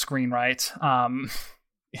know how to screenwrite.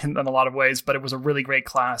 In a lot of ways, but it was a really great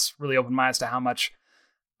class, really opened my eyes to how much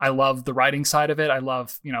I love the writing side of it. I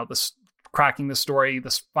love, this cracking the story,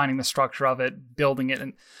 this finding the structure of it, building it,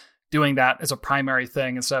 and doing that as a primary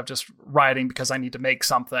thing instead of just writing because I need to make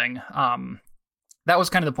something. That was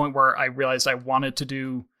kind of the point where I realized I wanted to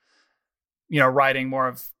do, writing more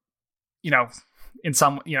of, in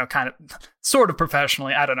some, kind of sort of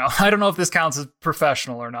professionally. I don't know. I don't know if this counts as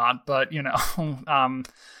professional or not, but,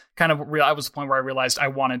 I was the point where I realized I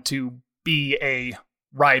wanted to be a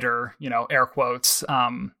writer, air quotes.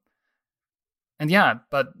 But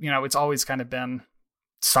it's always kind of been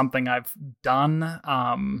something I've done,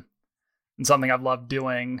 and something I've loved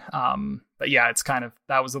doing. It's kind of,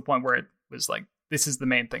 that was the point where it was like, this is the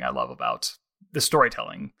main thing I love about the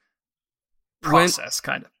storytelling process,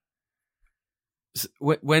 kind of.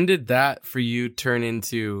 When did that for you turn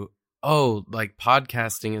into, like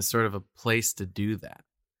podcasting is sort of a place to do that?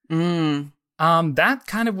 That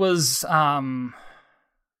kind of was,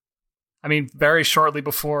 very shortly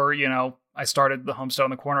before, I started the Homestead on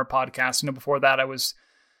the Corner podcast. Before that I was,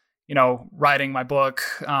 writing my book,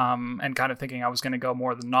 and kind of thinking I was going to go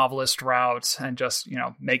more the novelist route and just,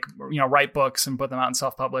 write books and put them out and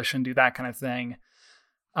self-publish and do that kind of thing.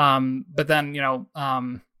 But then,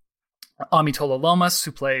 Amitola Lomas,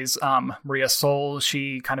 who plays, Maria Sol,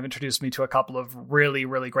 she kind of introduced me to a couple of really,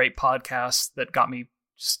 really great podcasts that got me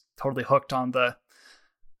just totally hooked on the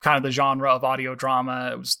kind of the genre of audio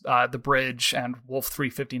drama. It was The Bridge and Wolf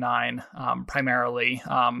 359, primarily.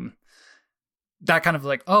 That kind of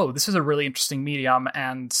like, this is a really interesting medium,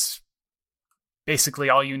 and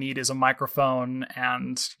basically all you need is a microphone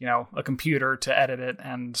and, a computer to edit it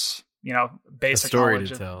and, basic a story knowledge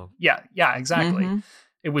to tell. Yeah, exactly. Mm-hmm.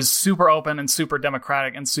 It was super open and super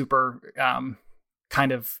democratic and super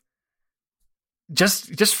kind of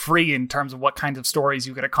just free in terms of what kinds of stories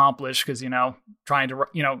you could accomplish. Cause, trying to,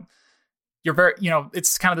 you're very,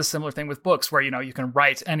 it's kind of the similar thing with books where, you can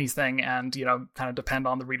write anything and, kind of depend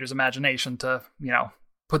on the reader's imagination to,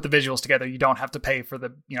 put the visuals together. You don't have to pay for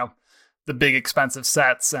the, the big expensive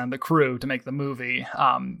sets and the crew to make the movie.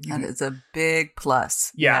 That is a big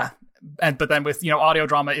plus. Yeah. But then with, audio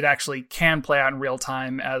drama, it actually can play out in real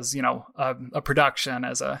time as, a production,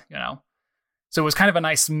 as a, So it was kind of a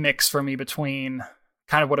nice mix for me between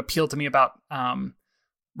kind of what appealed to me about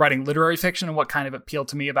writing literary fiction and what kind of appealed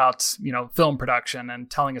to me about, film production and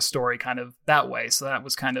telling a story kind of that way. So that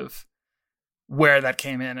was kind of where that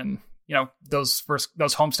came in. And, those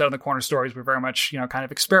Homestead on the Corner stories were very much, kind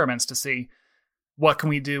of experiments to see what can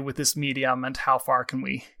we do with this medium and how far can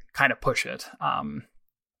we kind of push it.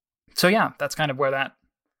 So yeah, that's kind of where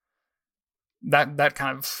that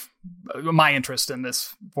kind of my interest in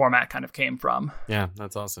this format kind of came from. Yeah,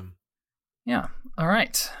 that's awesome. Yeah. All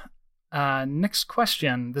right. Next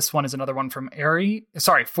question. This one is another one from Ari.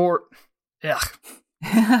 Sorry, Don't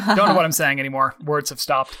know what I'm saying anymore. Words have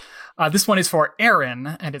stopped. This one is for Aaron,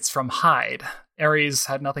 and it's from Hyde. Aries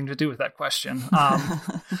had nothing to do with that question.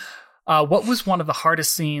 What was one of the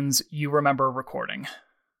hardest scenes you remember recording?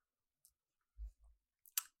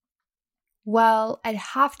 Well, I'd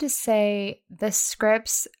have to say the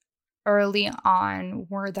scripts early on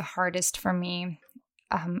were the hardest for me.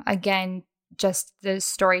 Again, just the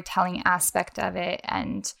storytelling aspect of it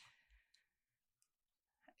and,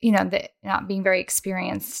 the not being very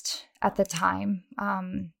experienced at the time.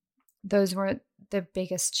 Those were the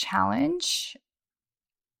biggest challenge.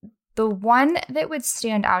 The one that would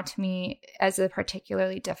stand out to me as a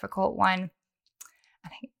particularly difficult one,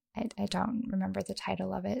 I don't remember the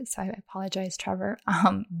title of it, so I apologize, Trevor.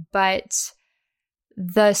 But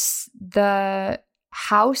the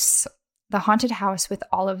house the haunted house with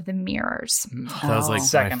all of the mirrors. That was like my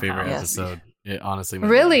Second favorite house. episode. It honestly, my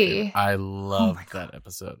Really? favorite. I loved that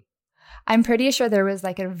episode. I'm pretty sure there was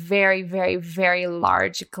like a very, very, very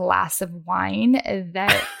large glass of wine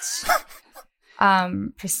that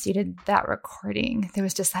preceded that recording. There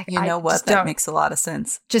was just like, You know what? That makes a lot of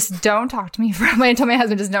sense. Just don't talk to me for. I told my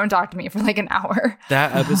husband, just don't talk to me for like an hour.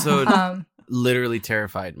 That episode literally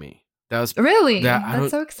terrified me. That was really that,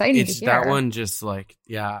 that's so exciting. It's to hear. that one. Just like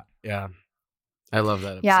yeah. I love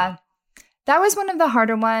that episode. Yeah, that was one of the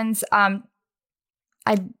harder ones.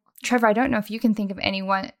 Trevor, I don't know if you can think of any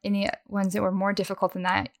ones that were more difficult than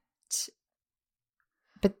that,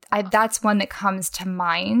 but that's one that comes to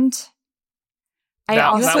mind.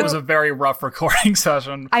 That was a very rough recording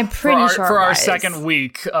session. I'm pretty sure for it our was. second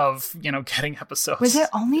week of getting episodes. Was it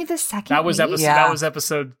only the second? That was week? episode. Yeah. That was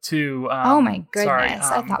episode 2. Oh my goodness! Sorry,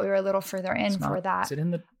 I thought we were a little further in for that. Is it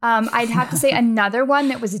in the? I'd have to say another one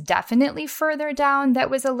that was definitely further down. That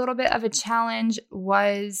was a little bit of a challenge.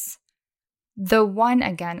 Was the one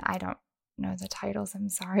again? I don't know the titles. I'm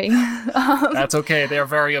sorry. That's okay. They are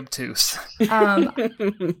very obtuse.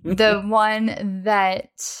 The one that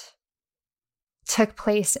took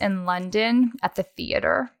place in London at the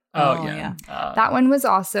theater. Oh yeah. That one was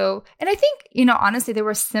also, and I think, honestly, they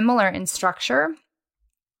were similar in structure.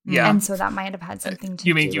 Yeah. And so that might have had something to do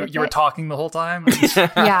You mean with you were it. talking the whole time?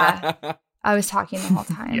 Yeah. I was talking the whole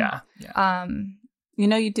time. Yeah.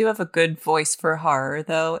 You do have a good voice for horror,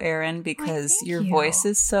 though, Erin, because thank your you. voice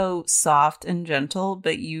is so soft and gentle,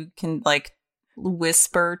 but you can like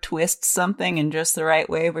whisper, twist something in just the right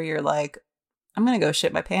way where you're like, I'm going to go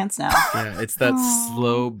shit my pants now. Yeah, it's that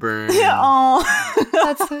slow burn. Oh,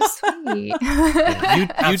 That's so sweet. You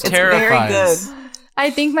It's terrify very us. good.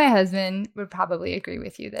 I think my husband would probably agree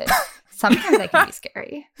with you that sometimes I can be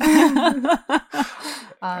scary.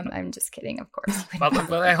 I'm just kidding, of course. He wouldn't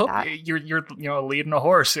But I hope that. you're leading a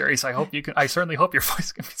horror series. I certainly hope your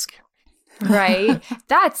voice can be scary. Right.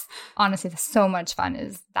 That's honestly so much fun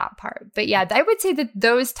is that part. But yeah, I would say that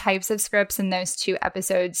those types of scripts and those 2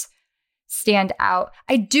 episodes stand out.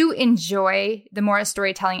 I do enjoy the more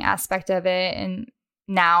storytelling aspect of it, and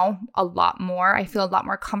now a lot more. I feel a lot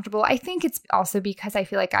more comfortable. I think it's also because I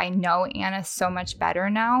feel like I know Anna so much better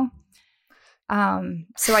now.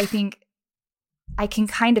 So I think I can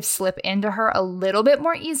kind of slip into her a little bit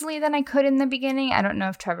more easily than I could in the beginning. I don't know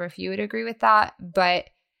if Trevor, if you would agree with that, but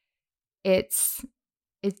it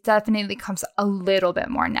definitely comes a little bit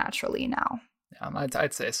more naturally now.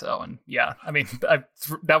 I'd say so. And yeah, I mean,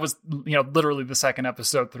 that was, literally the second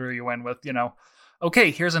episode through you in with, okay,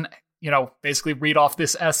 here's an, basically read off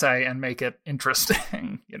this essay and make it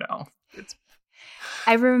interesting, It's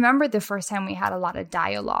I remember the first time we had a lot of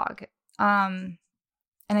dialogue. And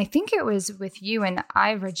I think it was with you and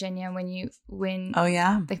I, Virginia, when Oh,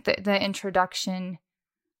 yeah. like the introduction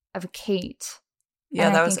of Kate. Yeah,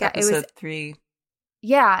 And that I was think episode 3.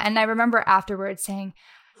 Yeah. And I remember afterwards saying,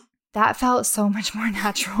 that felt so much more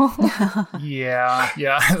natural. yeah.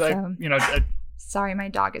 So- Sorry, my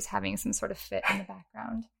dog is having some sort of fit in the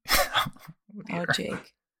background. Oh,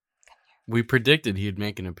 Jake. We predicted he'd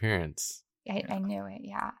make an appearance. I knew it.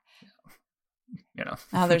 Yeah.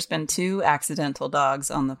 Now there's been 2 accidental dogs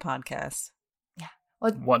on the podcast.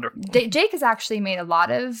 Well, Wonderful. Jake has actually made a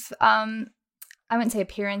lot of, I wouldn't say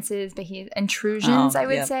appearances, but intrusions, I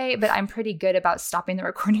would say. But I'm pretty good about stopping the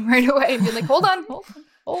recording right away and be like, hold on.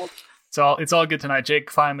 It's all good tonight.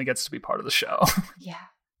 Jake finally gets to be part of the show. Yeah.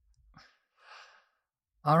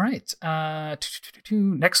 All right.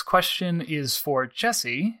 Next question is for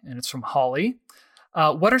Jesse, and it's from Holly.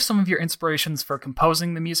 What are some of your inspirations for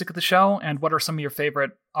composing the music of the show, and what are some of your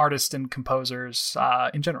favorite artists and composers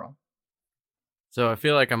in general? So I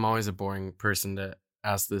feel like I'm always a boring person to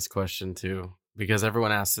ask this question to, because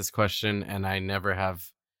everyone asks this question and I never have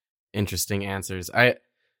interesting answers.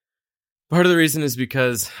 Part of the reason is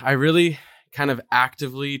because I really kind of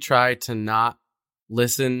actively try to not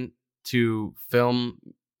listen to film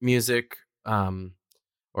music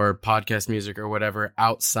or podcast music or whatever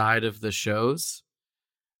outside of the shows.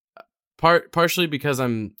 Partially because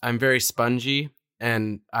I'm very spongy,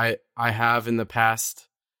 and I have in the past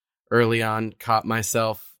early on caught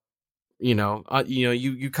myself,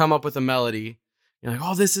 you come up with a melody, you're like,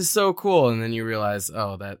 oh, this is so cool, and then you realize,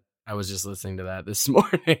 oh, that I was just listening to that this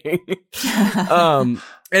morning.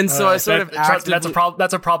 And so I sort of actively...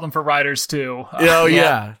 That's a problem for writers too. Oh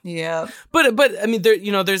yeah. Yeah. But I mean,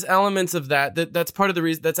 there's elements of that's part of the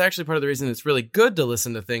reason. That's actually part of the reason it's really good to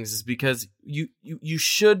listen to things, is because you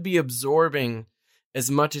should be absorbing as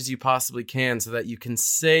much as you possibly can, so that you can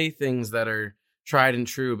say things that are tried and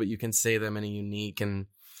true, but you can say them in a unique and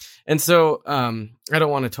And so I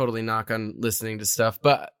don't want to totally knock on listening to stuff,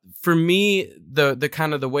 but for me, the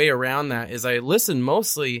kind of the way around that is I listen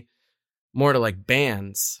mostly more to like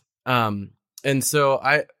bands. And so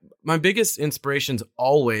my biggest inspiration's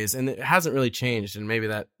always, and it hasn't really changed, and maybe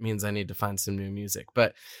that means I need to find some new music,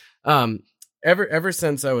 but ever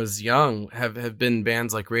since I was young have been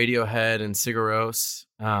bands like Radiohead and Sigur Rós.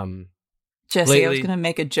 Jesse, lately, I was going to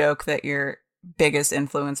make a joke that your biggest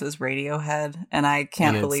influence is Radiohead, and I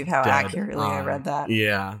can't believe how accurately I read that.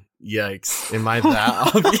 Yeah. Yikes. Am I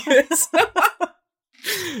that obvious?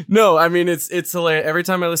 No, I mean, it's hilarious. Every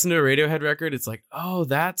time I listen to a Radiohead record, it's like, oh,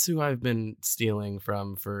 that's who I've been stealing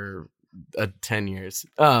from for 10 years.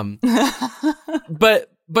 But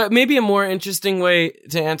maybe a more interesting way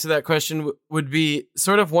to answer that question would be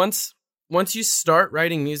sort of once you start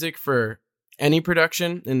writing music for any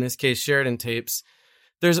production, in this case Sheridan Tapes,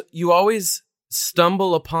 you always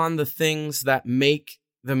stumble upon the things that make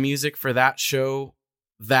the music for that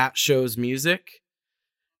show's music.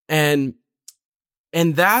 And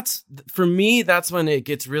that's, for me, that's when it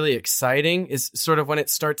gets really exciting, is sort of when it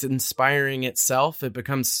starts inspiring itself. It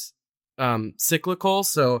becomes cyclical.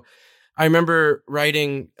 So I remember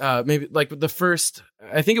writing maybe like the first,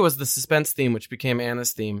 I think it was the Suspense theme, which became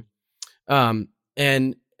Anna's theme. And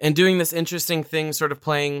doing this interesting thing, sort of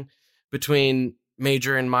playing between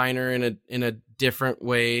major and minor in a different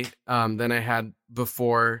way than I had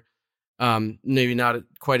before. Maybe not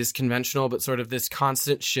quite as conventional, but sort of this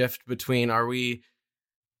constant shift between,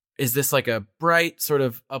 is this like a bright sort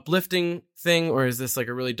of uplifting thing, or is this like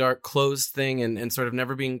a really dark closed thing, and sort of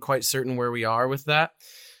never being quite certain where we are with that.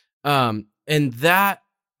 And that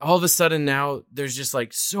all of a sudden now there's just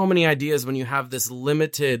like so many ideas when you have this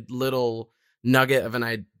limited little nugget of an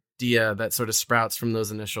idea that sort of sprouts from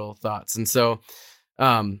those initial thoughts. And so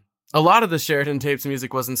a lot of the Sheridan Tapes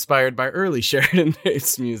music was inspired by early Sheridan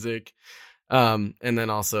Tapes music. And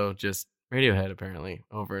then also just Radiohead, apparently,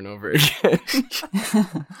 over and over again. I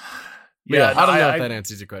don't know if that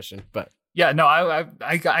answers your question, but yeah, no, I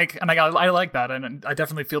like that, and I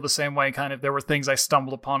definitely feel the same way. Kind of, there were things I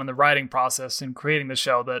stumbled upon in the writing process and creating the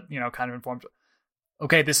show that, you know, kind of informed,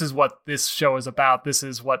 okay, this is what this show is about. This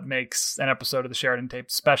is what makes an episode of the Sheridan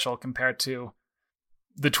Tapes special compared to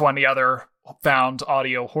the 20 other found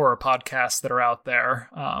audio horror podcasts that are out there.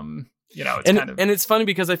 You know, and it's funny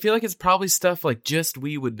because I feel like it's probably stuff like just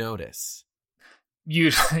we would notice.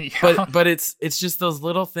 Usually, yeah. But it's just those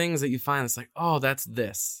little things that you find. It's like, oh, that's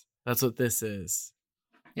this. That's what this is.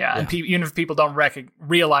 Yeah, and even if people don't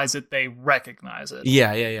realize it, they recognize it.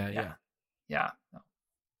 Yeah.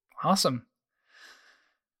 Awesome.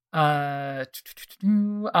 For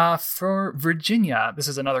Virginia, this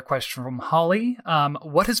is another question from Holly.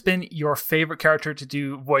 What has been your favorite character to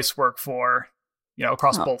do voice work for, you know,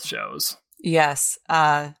 across both shows? Yes.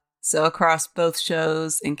 So across both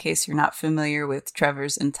shows, in case you're not familiar with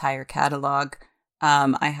Trevor's entire catalog,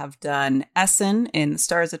 I have done Essen in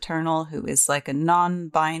Stars Eternal, who is like a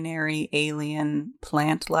non-binary alien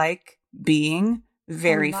plant-like being.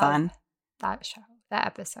 Very fun. That show, that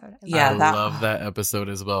episode. I love that episode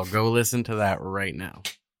as well. Go listen to that right now.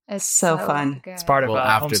 It's so fun. Good. It's part of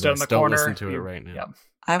Homestead in the Corner. Don't listen to it right now. Yeah.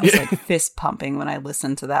 I was like fist pumping when I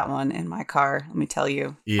listened to that one in my car. Let me tell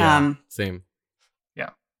you. Yeah, same.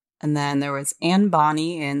 Yeah. And then there was Anne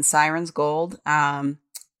Bonny in Siren's Gold.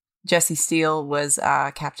 Jesse Steele was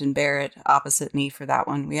Captain Barrett opposite me for that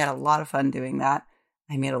one. We had a lot of fun doing that.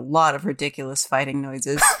 I made a lot of ridiculous fighting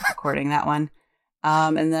noises recording that one.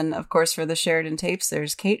 And then, of course, for the Sheridan Tapes,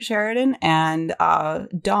 there's Kate Sheridan and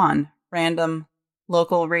Dawn, random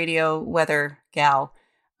local radio weather gal.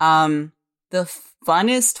 The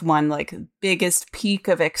funnest one, like biggest peak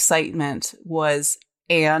of excitement, was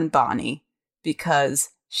Anne Bonny, because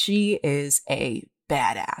she is a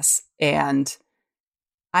badass. And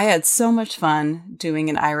I had so much fun doing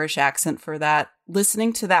an Irish accent for that.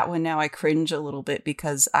 Listening to that one now, I cringe a little bit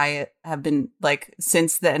because I have been, like,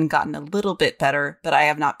 since then gotten a little bit better, but I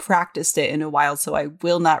have not practiced it in a while, so I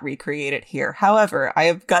will not recreate it here. However, I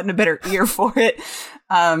have gotten a better ear for it.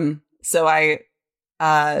 But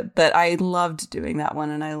I loved doing that one,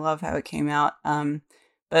 and I love how it came out.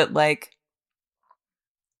 But like,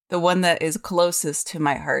 the one that is closest to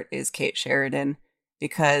my heart is Kate Sheridan,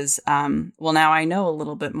 because, now I know a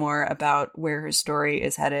little bit more about where her story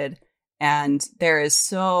is headed, and there is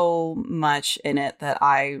so much in it that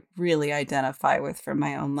I really identify with from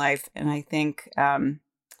my own life, and I think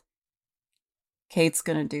Kate's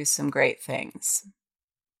going to do some great things.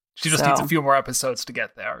 She just needs a few more episodes to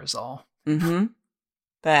get there, is all. Mm-hmm.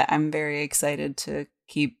 But I'm very excited to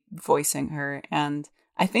keep voicing her. And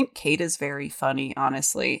I think Kate is very funny,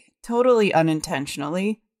 honestly. Totally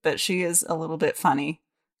unintentionally. but she is a little bit funny,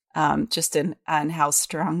 just in on how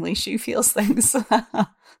strongly she feels things.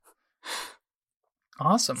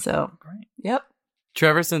 Awesome. So, great. Yep.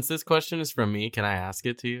 Trevor, since this question is from me, can I ask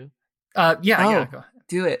it to you? Yeah, go ahead.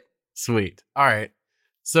 Do it. Sweet. All right.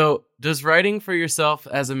 So, does writing for yourself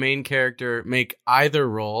as a main character make either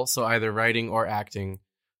role, so either writing or acting,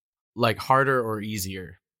 like harder or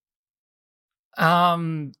easier?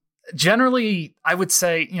 Generally, I would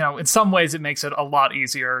say, in some ways it makes it a lot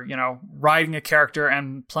easier. Writing a character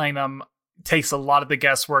and playing them takes a lot of the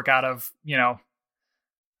guesswork out of,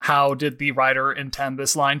 how did the writer intend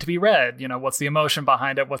this line to be read? What's the emotion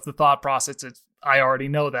behind it? What's the thought process? I already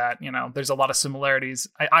know that. There's a lot of similarities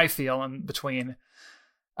I feel in between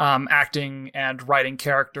acting and writing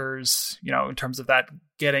characters, in terms of that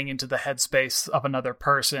getting into the headspace of another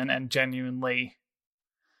person and genuinely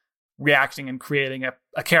reacting and creating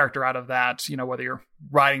a character out of that, whether you're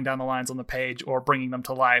writing down the lines on the page or bringing them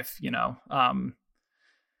to life,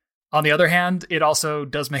 On the other hand, it also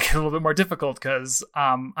does make it a little bit more difficult because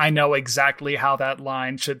I know exactly how that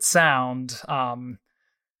line should sound.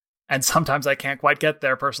 And sometimes I can't quite get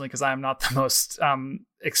there personally because I'm not the most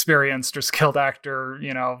experienced or skilled actor.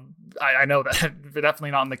 I know that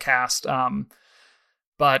definitely not in the cast.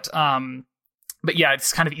 But yeah,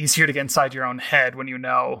 it's kind of easier to get inside your own head when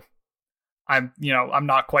I'm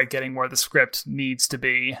not quite getting where the script needs to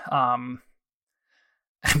be.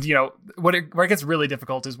 And, where it gets really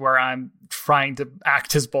difficult is where I'm trying to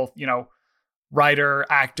act as both, writer,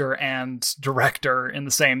 actor, and director in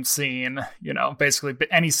the same scene. Basically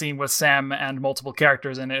any scene with Sam and multiple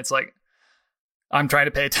characters in it, it's like I'm trying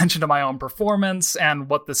to pay attention to my own performance and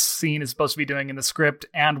what the scene is supposed to be doing in the script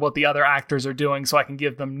and what the other actors are doing so I can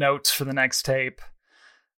give them notes for the next the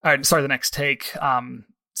next take.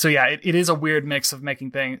 So yeah, it is a weird mix of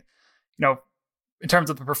making things, in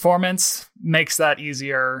terms of the performance, makes that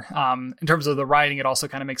easier. In terms of the writing, it also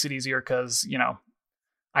kind of makes it easier because,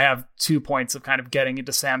 I have 2 points of kind of getting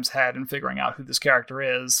into Sam's head and figuring out who this character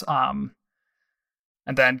is. And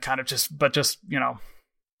then kind of just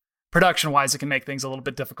production wise, it can make things a little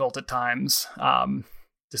bit difficult at times.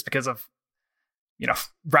 Just because of,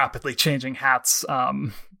 rapidly changing hats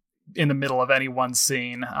in the middle of any one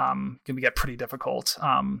scene can get pretty difficult.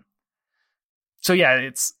 So yeah,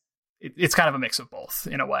 it's kind of a mix of both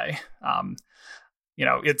in a way. And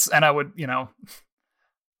I would,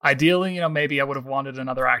 ideally, maybe I would have wanted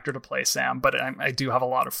another actor to play Sam, but I do have a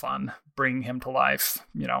lot of fun bringing him to life,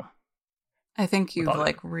 I think you've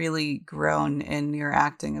really grown in your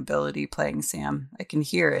acting ability playing Sam. I can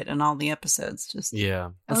hear it in all the episodes, just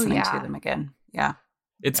listening to them again. Yeah.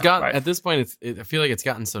 It's at this point, I feel like it's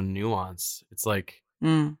gotten so nuanced. It's like,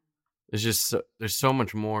 there's so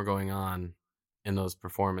much more going on in those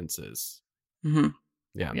performances. Mm-hmm.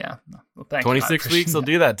 Yeah. Well, thanks. 26 weeks will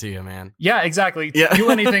do that to you, man. Yeah, exactly. Yeah. Do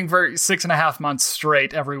anything for 6.5 months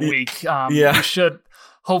straight every week. You should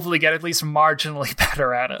hopefully get at least marginally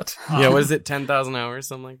better at it. What is it? 10,000 hours,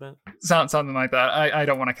 something like that? Something like that. I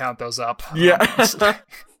don't want to count those up. Yeah.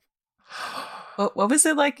 What was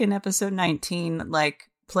it like in episode 19, like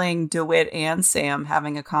playing DeWitt and Sam,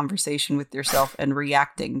 having a conversation with yourself and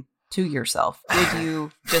reacting to yourself? Did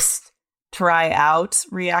you just try out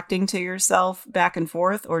reacting to yourself back and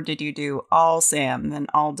forth, or did you do all Sam, then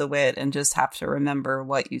all DeWitt, and just have to remember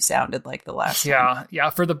what you sounded like the last time? Yeah.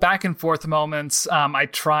 For the back and forth moments, I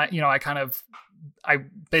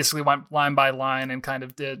basically went line by line and kind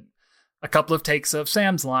of did a couple of takes of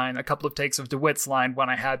Sam's line, a couple of takes of DeWitt's line when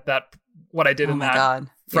I had what I did in that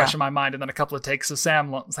fresh in my mind, and then a couple of takes of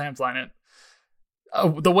Sam's line.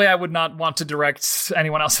 The way I would not want to direct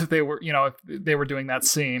anyone else if they were, if they were doing that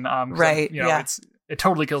scene. Right. It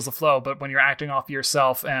totally kills the flow. But when you're acting off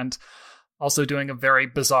yourself and also doing a very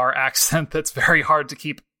bizarre accent that's very hard to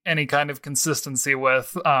keep any kind of consistency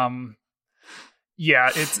with, but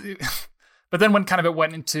then when kind of it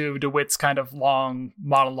went into DeWitt's kind of long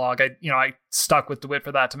monologue, I stuck with DeWitt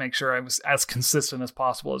for that to make sure I was as consistent as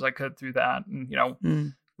possible as I could through that.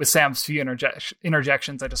 And, with Sam's few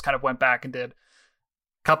interjections, I just kind of went back and did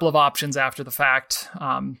couple of options after the fact,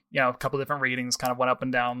 a couple of different readings, kind of went up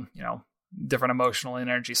and down, different emotional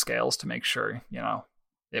energy scales to make sure,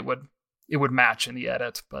 it would match in the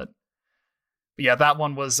edit. But yeah, that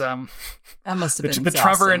one was, that must have been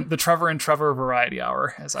the Trevor and Trevor variety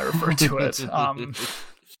hour, as I refer to it.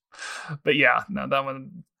 But yeah, no, that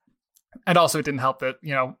one, and also it didn't help that,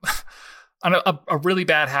 a really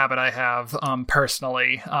bad habit I have,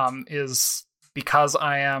 personally, is because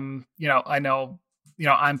I am, I know,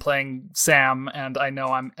 I'm playing Sam and I know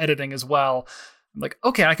I'm editing as well. I'm like,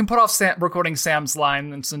 okay, I can put off recording Sam's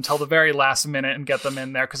lines until the very last minute and get them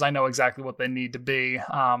in there because I know exactly what they need to be.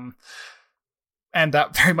 And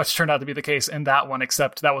that very much turned out to be the case in that one,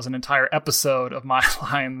 except that was an entire episode of my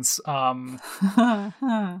lines. So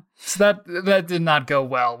that did not go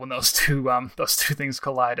well when those two things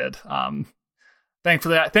collided.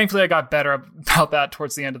 Thankfully I got better about that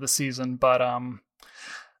towards the end of the season, but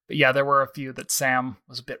yeah, there were a few that Sam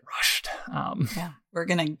was a bit rushed. Yeah, we're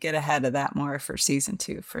gonna get ahead of that more for season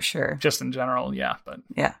 2 for sure. Just in general, yeah, but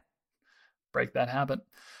yeah, break that habit.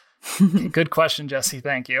 Okay, good question, Jesse.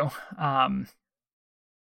 Thank you.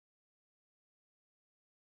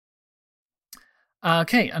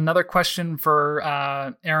 Okay, another question for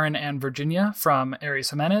Aaron and Virginia from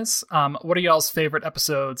Aries Jimenez. What are y'all's favorite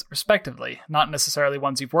episodes, respectively? Not necessarily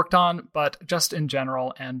ones you've worked on, but just in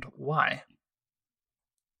general, and why?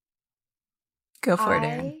 Go for it,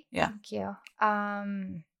 Aaron. Yeah. Thank you.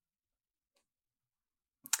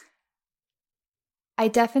 I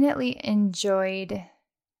definitely enjoyed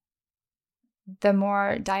the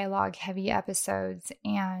more dialogue-heavy episodes,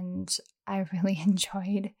 and I really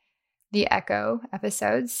enjoyed the Echo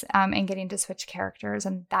episodes and getting to switch characters,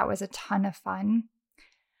 and that was a ton of fun.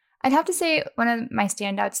 I'd have to say one of my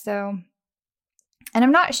standouts, though, and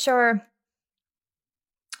I'm not sure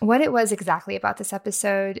what it was exactly about this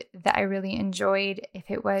episode that I really enjoyed, if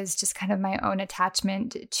it was just kind of my own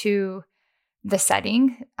attachment to the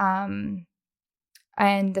setting and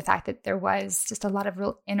the fact that there was just a lot of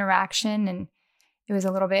real interaction and it was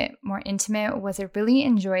a little bit more intimate, was I really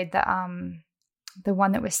enjoyed the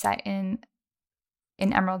one that was set in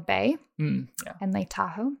Emerald Bay and Lake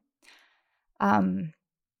Tahoe. I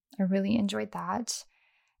really enjoyed that.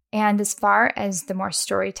 And as far as the more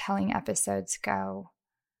storytelling episodes go,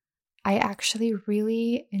 I actually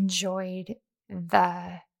really enjoyed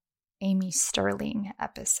the Amy Sterling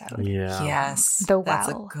episode. Yeah. Yes. The Well. That's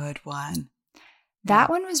a good one. That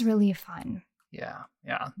one was really fun. Yeah.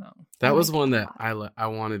 No. That was one that I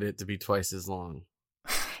wanted it to be twice as long.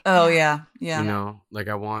 Oh yeah. Yeah. You know, like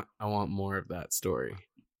I want more of that story.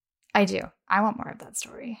 I do. I want more of that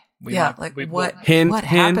story. What Hint, what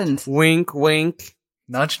hint, happened? wink, wink.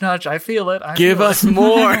 Nudge, nudge. I feel it. Give us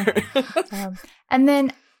more. And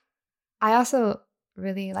then I also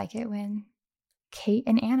really like it when Kate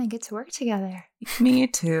and Anna get to work together. Me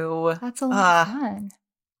too. That's a lot of fun.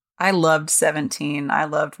 I loved 17. I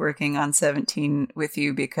loved working on 17 with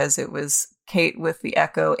you because it was Kate with the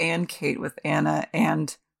Echo and Kate with Anna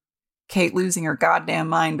and Kate losing her goddamn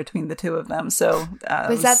mind between the two of them. So was it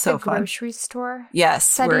was that so the fun. grocery store? Yes,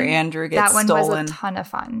 setting? where Andrew gets that one stolen. was a ton of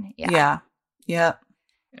fun. Yeah. Yeah.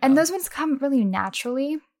 And those ones come really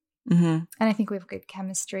naturally. Mm-hmm. And I think we have good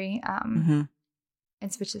chemistry. Mm-hmm.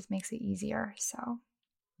 And which just makes it easier. So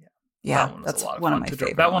Yeah, that's one of my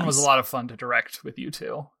favorite. That one was a lot of fun to direct with you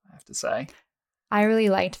two, I have to say. I really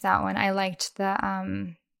liked that one. I liked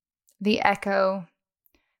the Echo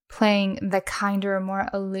playing the kinder, more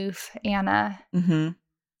aloof Anna. Mm-hmm.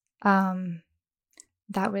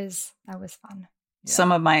 That was fun. Yeah.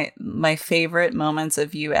 Some of my favorite moments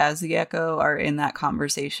of you as the Echo are in that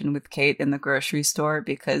conversation with Kate in the grocery store,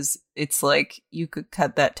 because it's like you could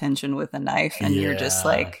cut that tension with a knife and you're just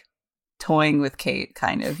like toying with Kate,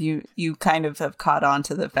 kind of. You kind of have caught on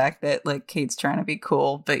to the fact that like Kate's trying to be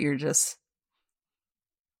cool, but you're just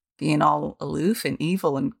being all aloof and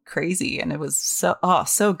evil and crazy. And it was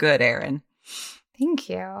so good, Aaron. Thank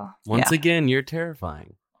you. Once again, you're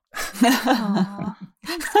terrifying. Aww.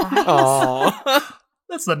 Thanks, guys. Aww.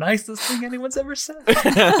 That's the nicest thing anyone's ever said.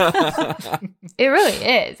 It really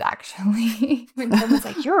is, actually. When someone's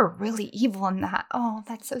like, "You're really evil in that." Oh,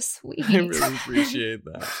 that's so sweet. I really appreciate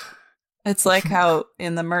that. It's like how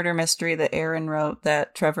in the murder mystery that Aaron wrote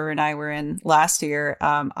that Trevor and I were in last year,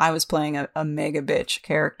 I was playing a mega bitch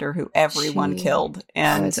character who everyone killed.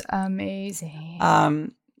 And was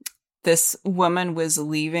amazing. This woman was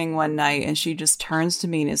leaving one night and she just turns to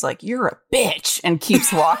me and is like, "You're a bitch," and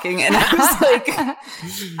keeps walking. And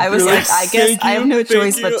I was like, I guess I have no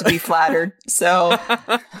choice but to be flattered. So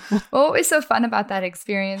what was so fun about that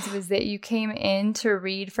experience was that you came in to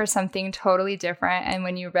read for something totally different. And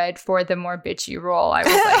when you read for the more bitchy role, I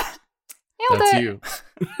was like, nailed That's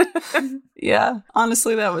it. you. Yeah,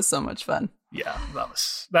 honestly, that was so much fun. Yeah,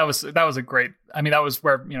 that was a great. I mean, that was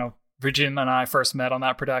where Virginia and I first met on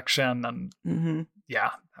that production, and yeah,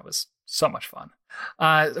 that was so much fun.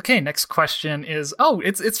 Okay, next question is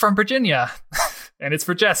it's from Virginia, and it's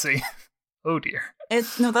for Jesse. Oh dear.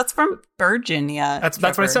 No, that's from Virginia. That's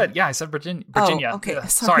what I said. Yeah, I said Virginia. Oh, okay. Yeah.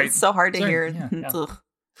 Sorry, it's so hard to hear. Yeah.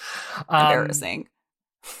 Embarrassing.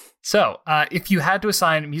 So, if you had to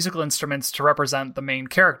assign musical instruments to represent the main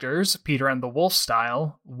characters, Peter and the Wolf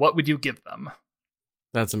style, what would you give them?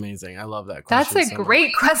 That's amazing. I love that question. That's a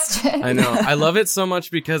great question. I know. I love it so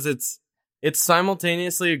much because it's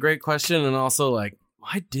simultaneously a great question and also like,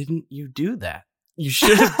 why didn't you do that? You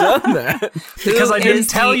should have done that. Because I didn't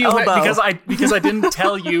tell you. Because I didn't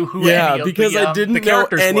tell you who. Yeah, any of because the, I didn't the know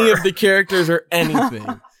characters any were. of the characters or anything.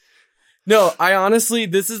 No, I honestly,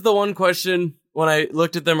 this is the one question. When I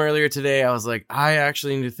looked at them earlier today, I was like, I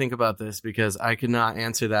actually need to think about this because I could not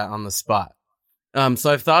answer that on the spot.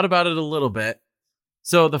 So I've thought about it a little bit.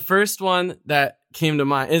 So the first one that came to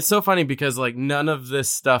mind, it's so funny because like none of this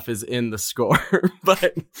stuff is in the score,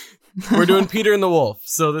 but we're doing Peter and the Wolf.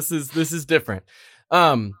 So this is different.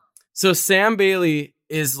 So Sam Bailey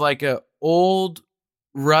is like a old,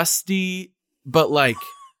 rusty, but like,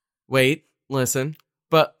 wait, listen,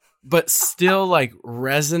 but still like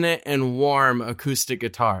resonant and warm acoustic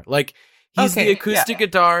guitar. Like he's the acoustic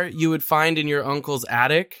guitar you would find in your uncle's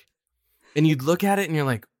attic and you'd look at it and you're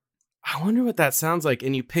like, I wonder what that sounds like.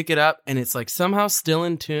 And you pick it up and it's like somehow still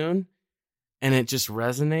in tune and it just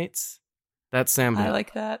resonates. That's Sam Bailey. I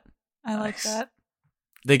like that. I like that.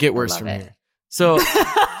 They get worse from here. So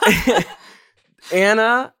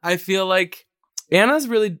Anna, I feel like Anna's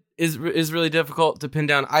really is really difficult to pin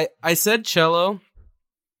down. I said cello.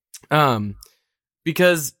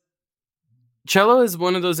 Because cello is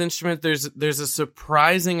one of those instruments, there's a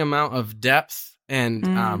surprising amount of depth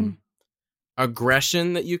and,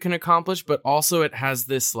 aggression that you can accomplish, but also it has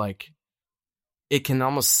this, like, it can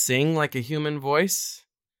almost sing like a human voice.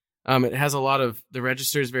 It has a lot of, the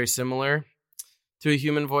register is very similar to a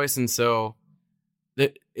human voice. And so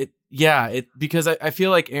because I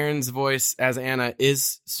feel like Erin's voice as Anna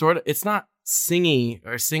is sort of, it's not singy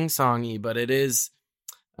or sing-songy, but it is,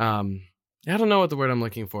 I don't know what the word I'm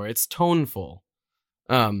looking for. It's toneful.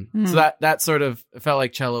 So that sort of felt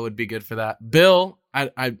like cello would be good for that. Bill,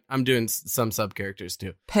 I'm doing some sub characters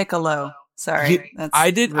too. Piccolo. Sorry,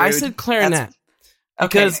 I said clarinet.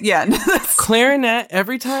 Because clarinet.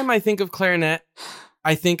 Every time I think of clarinet,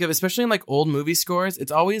 I think of, especially in like old movie scores,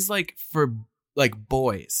 it's always like for like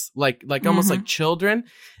boys, like almost like children.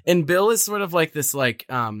 And Bill is sort of like this like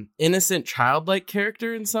innocent childlike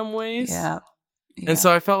character in some ways. Yeah. And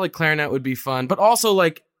so I felt like clarinet would be fun, but also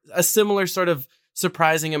like a similar sort of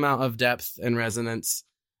surprising amount of depth and resonance.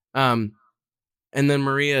 And then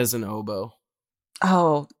Maria is an oboe.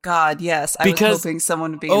 Oh God, yes. I was hoping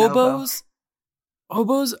someone would be an oboe.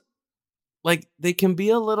 Oboes, like they can be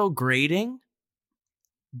a little grating,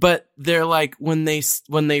 but they're like when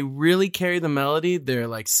they really carry the melody, they're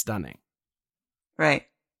like stunning. Right.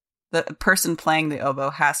 The person playing the oboe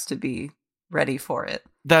has to be ready for it.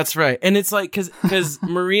 That's right. And it's like, cause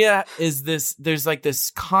Maria is there's like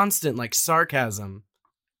this constant like sarcasm,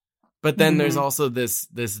 but then there's also this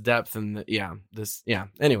depth and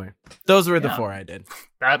Anyway, those were the four I did.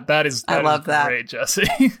 That is great,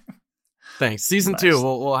 Jesse. Thanks. Season 2,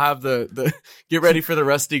 we'll have the get ready for the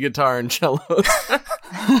rusty guitar and cello.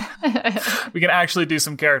 We can actually do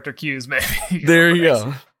some character cues, maybe. There you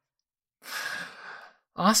go.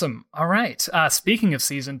 Awesome. All right. Speaking of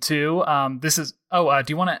season 2, this is. Do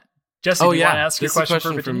you want to, Jesse? Do you want to ask your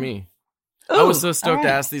question for me? Ooh, I was so stoked to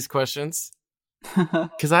ask these questions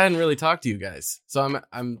because I hadn't really talked to you guys. So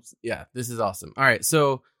this is awesome. All right.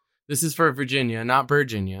 So this is for Virginia, not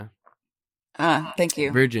Virginia. Thank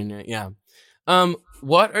you, Virginia. Yeah.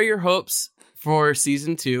 What are your hopes for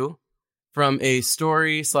season 2 from a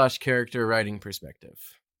story/character writing perspective?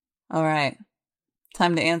 All right.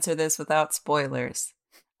 Time to answer this without spoilers.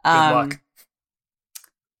 Good luck.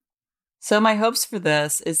 So my hopes for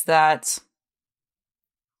this is that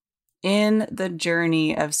in the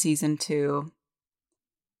journey of season 2,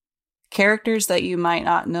 characters that you might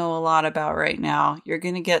not know a lot about right now, you're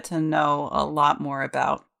going to get to know a lot more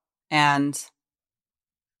about. And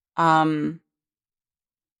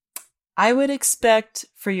I would expect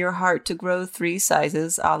for your heart to grow 3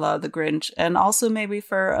 sizes, a la The Grinch, and also maybe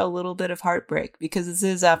for a little bit of heartbreak, because this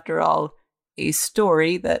is, after all, a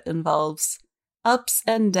story that involves ups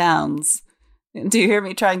and downs. Do you hear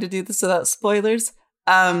me trying to do this without spoilers?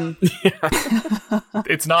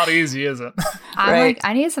 It's not easy, is it? I'm like,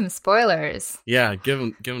 I need some spoilers. Yeah, give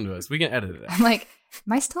them to us. We can edit it out. I'm like,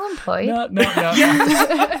 am I still employed? No.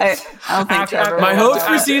 I don't think Trevor. My hopes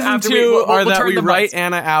for season 2 are that we write nuts.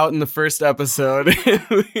 Anna out in the first episode.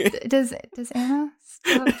 Does Anna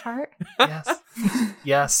still have a chart?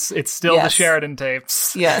 Yes. It's still the Sheridan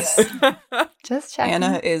tapes. Yes. Just checking.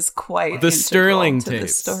 Anna is quite the integral Sterling to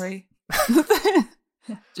tapes. the story.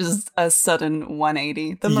 Just a sudden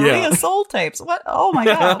 180. The Maria Soul tapes. What? Oh my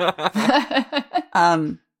God.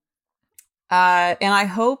 And I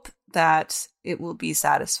hope that it will be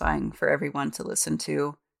satisfying for everyone to listen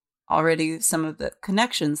to. Already some of the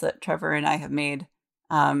connections that Trevor and I have made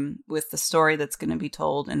with the story that's going to be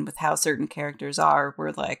told and with how certain characters are,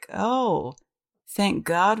 we're like, oh, thank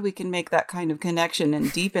God we can make that kind of connection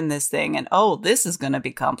and deepen this thing. And oh, this is going to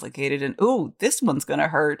be complicated. And oh, this one's going to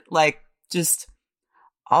hurt. Like just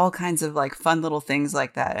all kinds of like fun little things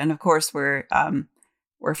like that. And of course, we're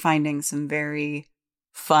finding some very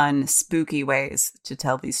fun, spooky ways to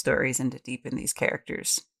tell these stories and to deepen these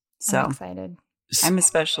characters. So I'm excited. I'm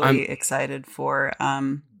especially excited for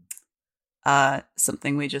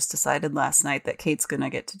something we just decided last night that Kate's gonna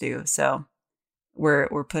get to do. So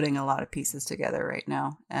we're putting a lot of pieces together right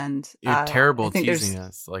now, and you're terrible teasing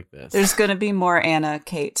us like this. There's gonna be more Anna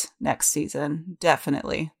Kate next season,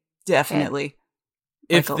 definitely. Okay.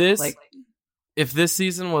 If this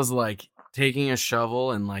season was like taking a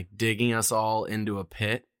shovel and like digging us all into a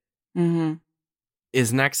pit,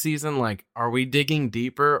 is next season like, are we digging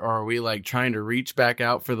deeper or are we like trying to reach back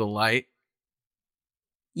out for the light?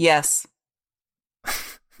 Yes.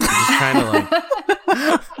 Just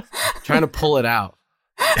trying to pull it out.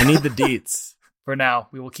 I need the deets. For now,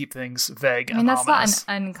 we will keep things vague. I mean, that's not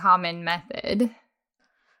an uncommon method.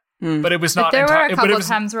 But it was not. But there were a couple of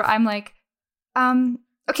times where I'm like,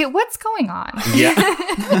 okay, what's going on? Yeah.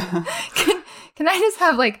 Can I just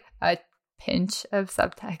have like a pinch of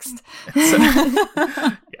subtext?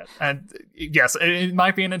 Yeah, and yes, it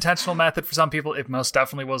might be an intentional method for some people. It most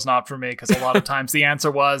definitely was not for me, because a lot of times the answer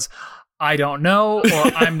was, I don't know,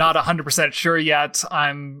 or I'm not 100% sure yet.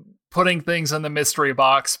 I'm putting things in the mystery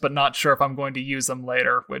box, but not sure if I'm going to use them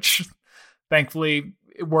later, which thankfully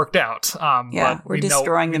it worked out. But we're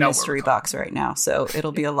destroying the mystery box right now, so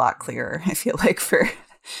it'll be a lot clearer, I feel like, for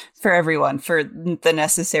everyone, for the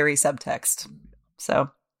necessary subtext. So,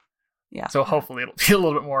 yeah. So hopefully it'll be a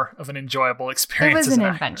little bit more of an enjoyable experience. It was an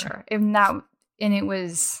adventure, and it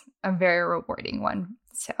was a very rewarding one.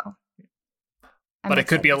 So, but it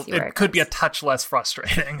could be a touch less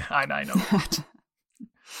frustrating. I know that.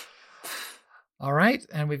 All right,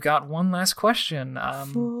 and we've got one last question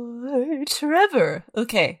for Trevor.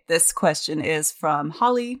 Okay, this question is from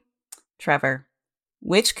Holly. Trevor,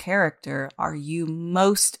 which character are you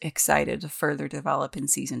most excited to further develop in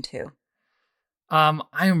season 2? I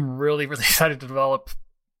am really, really excited to develop,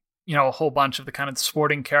 a whole bunch of the kind of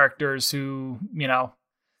sporting characters who,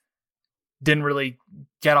 didn't really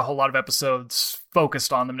get a whole lot of episodes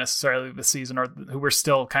focused on them necessarily this season, or who we're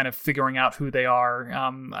still kind of figuring out who they are.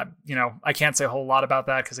 I can't say a whole lot about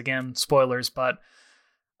that because, again, spoilers, but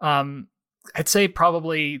I'd say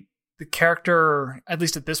probably the character, at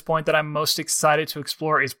least at this point, that I'm most excited to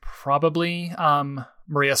explore is probably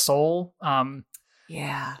Maria Soul.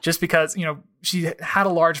 Yeah. Just because, she had a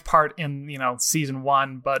large part in, season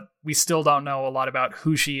 1, but we still don't know a lot about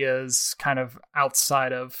who she is kind of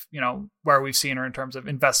outside of, where we've seen her in terms of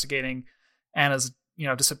investigating Anna's,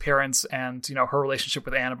 disappearance and, her relationship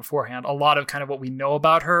with Anna beforehand. A lot of kind of what we know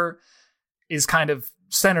about her is kind of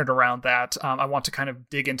centered around that. I want to kind of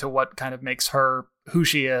dig into what kind of makes her who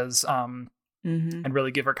she is, and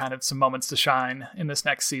really give her kind of some moments to shine in this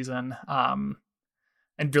next season, and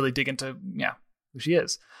really dig into, who she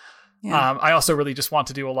is. Yeah. I also really just want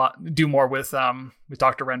to do more with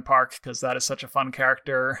Dr. Ren Park, because that is such a fun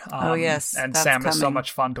character. Oh yes, and Sam is so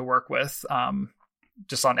much fun to work with,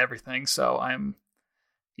 just on everything. So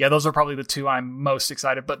those are probably the two I'm most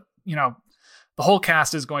excited. But the whole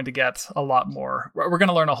cast is going to get a lot more. We're going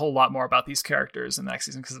to learn a whole lot more about these characters in the next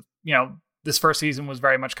season, because this first season was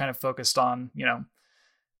very much kind of focused on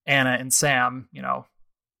Anna and Sam.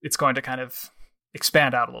 It's going to kind of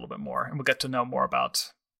expand out a little bit more, and we'll get to know more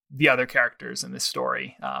about the other characters in this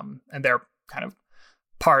story, and their kind of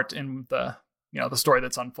part in the the story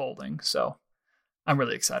that's unfolding. So I'm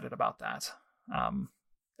really excited about that,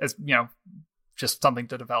 as just something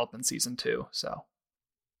to develop in season 2. So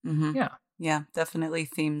yeah, definitely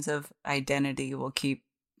themes of identity will keep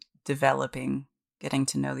developing, getting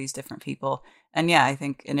to know these different people. And I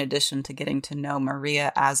think in addition to getting to know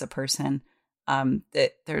Maria as a person,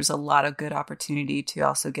 that there's a lot of good opportunity to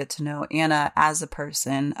also get to know Anna as a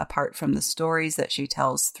person, apart from the stories that she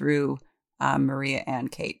tells through Maria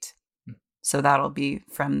and Kate. So that'll be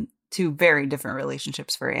from 2 very different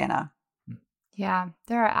relationships for Anna. Yeah,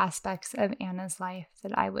 there are aspects of Anna's life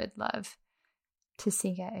that I would love to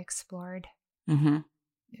see get explored.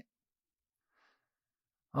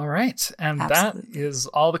 All right. And Absolutely. That is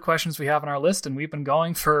all the questions we have on our list. And we've been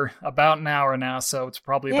going for about an hour now. So it's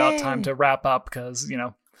probably about time to wrap up, because,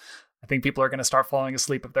 I think people are going to start falling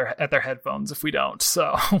asleep at their headphones if we don't.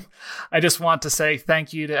 So I just want to say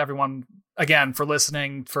thank you to everyone again for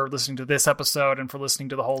listening to this episode and for listening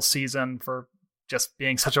to the whole season, for just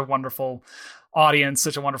being such a wonderful audience,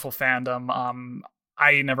 such a wonderful fandom.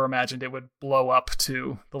 I never imagined it would blow up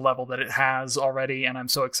to the level that it has already, and I'm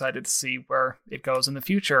so excited to see where it goes in the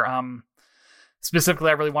future. Specifically,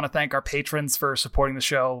 I really want to thank our patrons for supporting the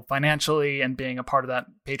show financially and being a part of that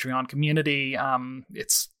Patreon community.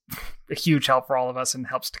 It's a huge help for all of us and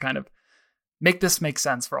helps to kind of make this make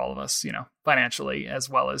sense for all of us, financially as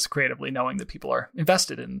well as creatively, knowing that people are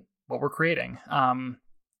invested in what we're creating.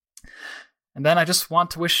 And then I just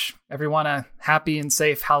want to wish everyone a happy and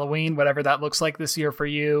safe Halloween, whatever that looks like this year for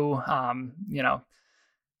you.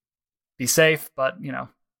 Be safe, but,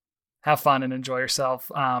 have fun and enjoy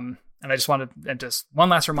yourself. And I just wanted, and just one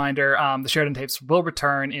last reminder, the Sheridan Tapes will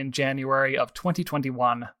return in January of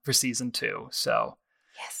 2021 for season 2. So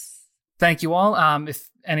Yes. Thank you all. If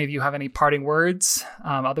any of you have any parting words,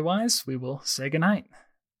 otherwise we will say goodnight.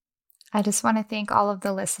 I just want to thank all of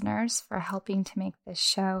the listeners for helping to make this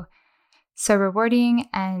show so rewarding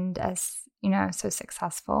and so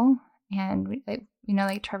successful. And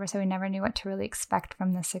like Trevor said, we never knew what to really expect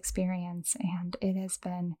from this experience, and it has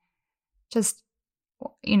been just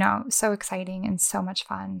so exciting and so much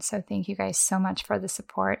fun. So thank you guys so much for the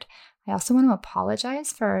support. I also want to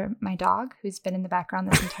apologize for my dog, who's been in the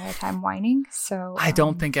background this entire time whining. So I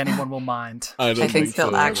don't think anyone will mind. I think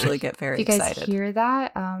they'll actually get very excited. If you guys excited. hear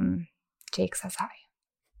that, Jake says hi.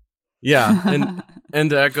 Yeah, and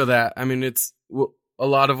to echo that, I mean, it's a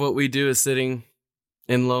lot of what we do is sitting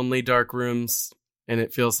in lonely, dark rooms, and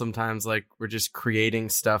it feels sometimes like we're just creating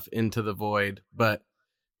stuff into the void, but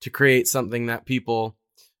to create something that people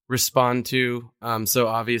respond to so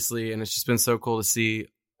obviously, and it's just been so cool to see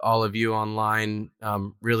all of you online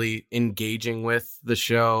really engaging with the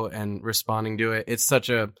show and responding to it. It's such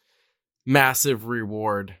a massive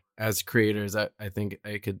reward as creators, I think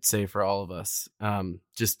I could say for all of us,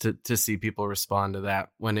 just to see people respond to that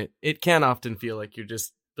when it can often feel like you're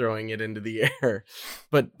just throwing it into the air,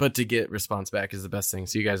 but to get response back is the best thing.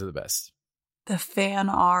 So you guys are the best. The fan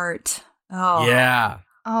art. Oh yeah.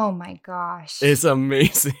 Oh my gosh. It's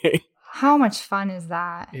amazing. How much fun is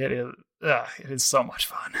that? It is so much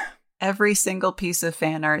fun. Every single piece of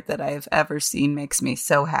fan art that I've ever seen makes me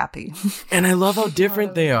so happy. And I love how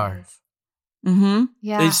different they are. Mm-hmm.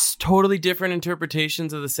 Yeah. It's totally different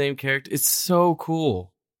interpretations of the same character. It's so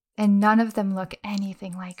cool. And none of them look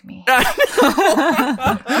anything like me.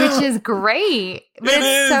 Which is great. But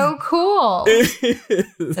it's so cool.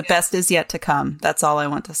 The best is yet to come. That's all I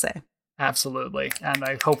want to say. Absolutely. And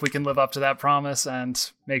I hope we can live up to that promise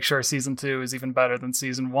and make sure season 2 is even better than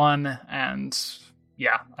season 1. And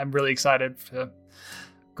yeah, I'm really excited to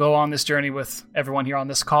go on this journey with everyone here on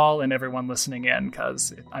this call and everyone listening in,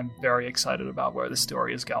 because I'm very excited about where the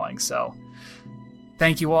story is going. So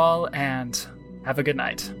thank you all and have a good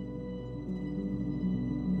night.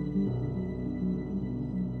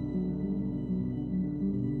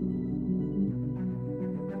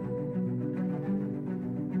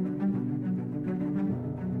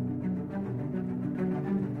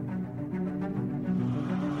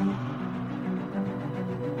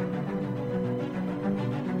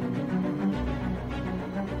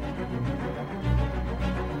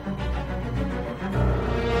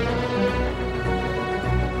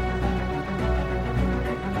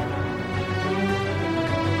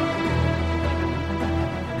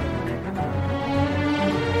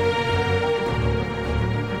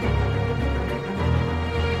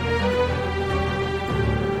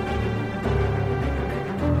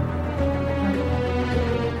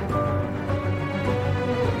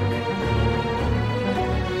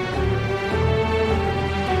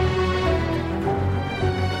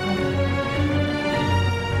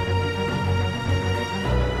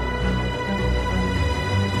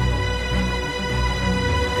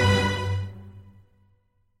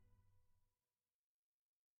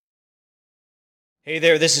 Hey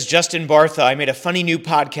there, this is Justin Bartha. I made a funny new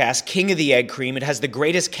podcast, King of the Egg Cream. It has the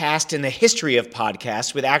greatest cast in the history of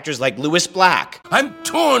podcasts with actors like Louis Black. I'm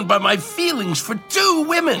torn by my feelings for two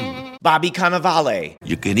women. Bobby Cannavale.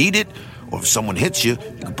 You can eat it, or if someone hits you,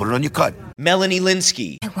 you can put it on your cut. Melanie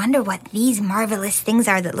Linsky. I wonder what these marvelous things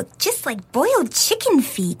are that look just like boiled chicken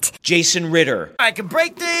feet. Jason Ritter. I can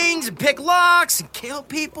break things and pick locks and kill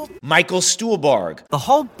people. Michael Stuhlbarg. The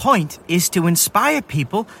whole point is to inspire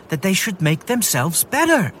people that they should make themselves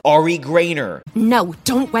better. Ari Grainer. No,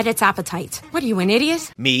 don't whet its appetite. What are you, an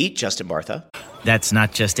idiot? Me, Justin Bartha. That's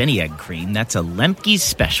not just any egg cream, that's a Lemke's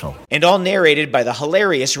special. And all narrated by the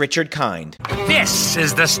hilarious Richard Kind. This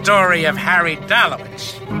is the story of Harry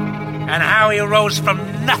Dalowitz. and how he rose from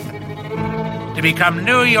nothing to become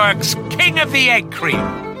New York's King of the Egg Cream.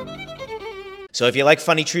 So if you like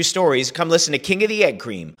funny true stories, come listen to King of the Egg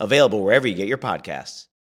Cream, available wherever you get your podcasts.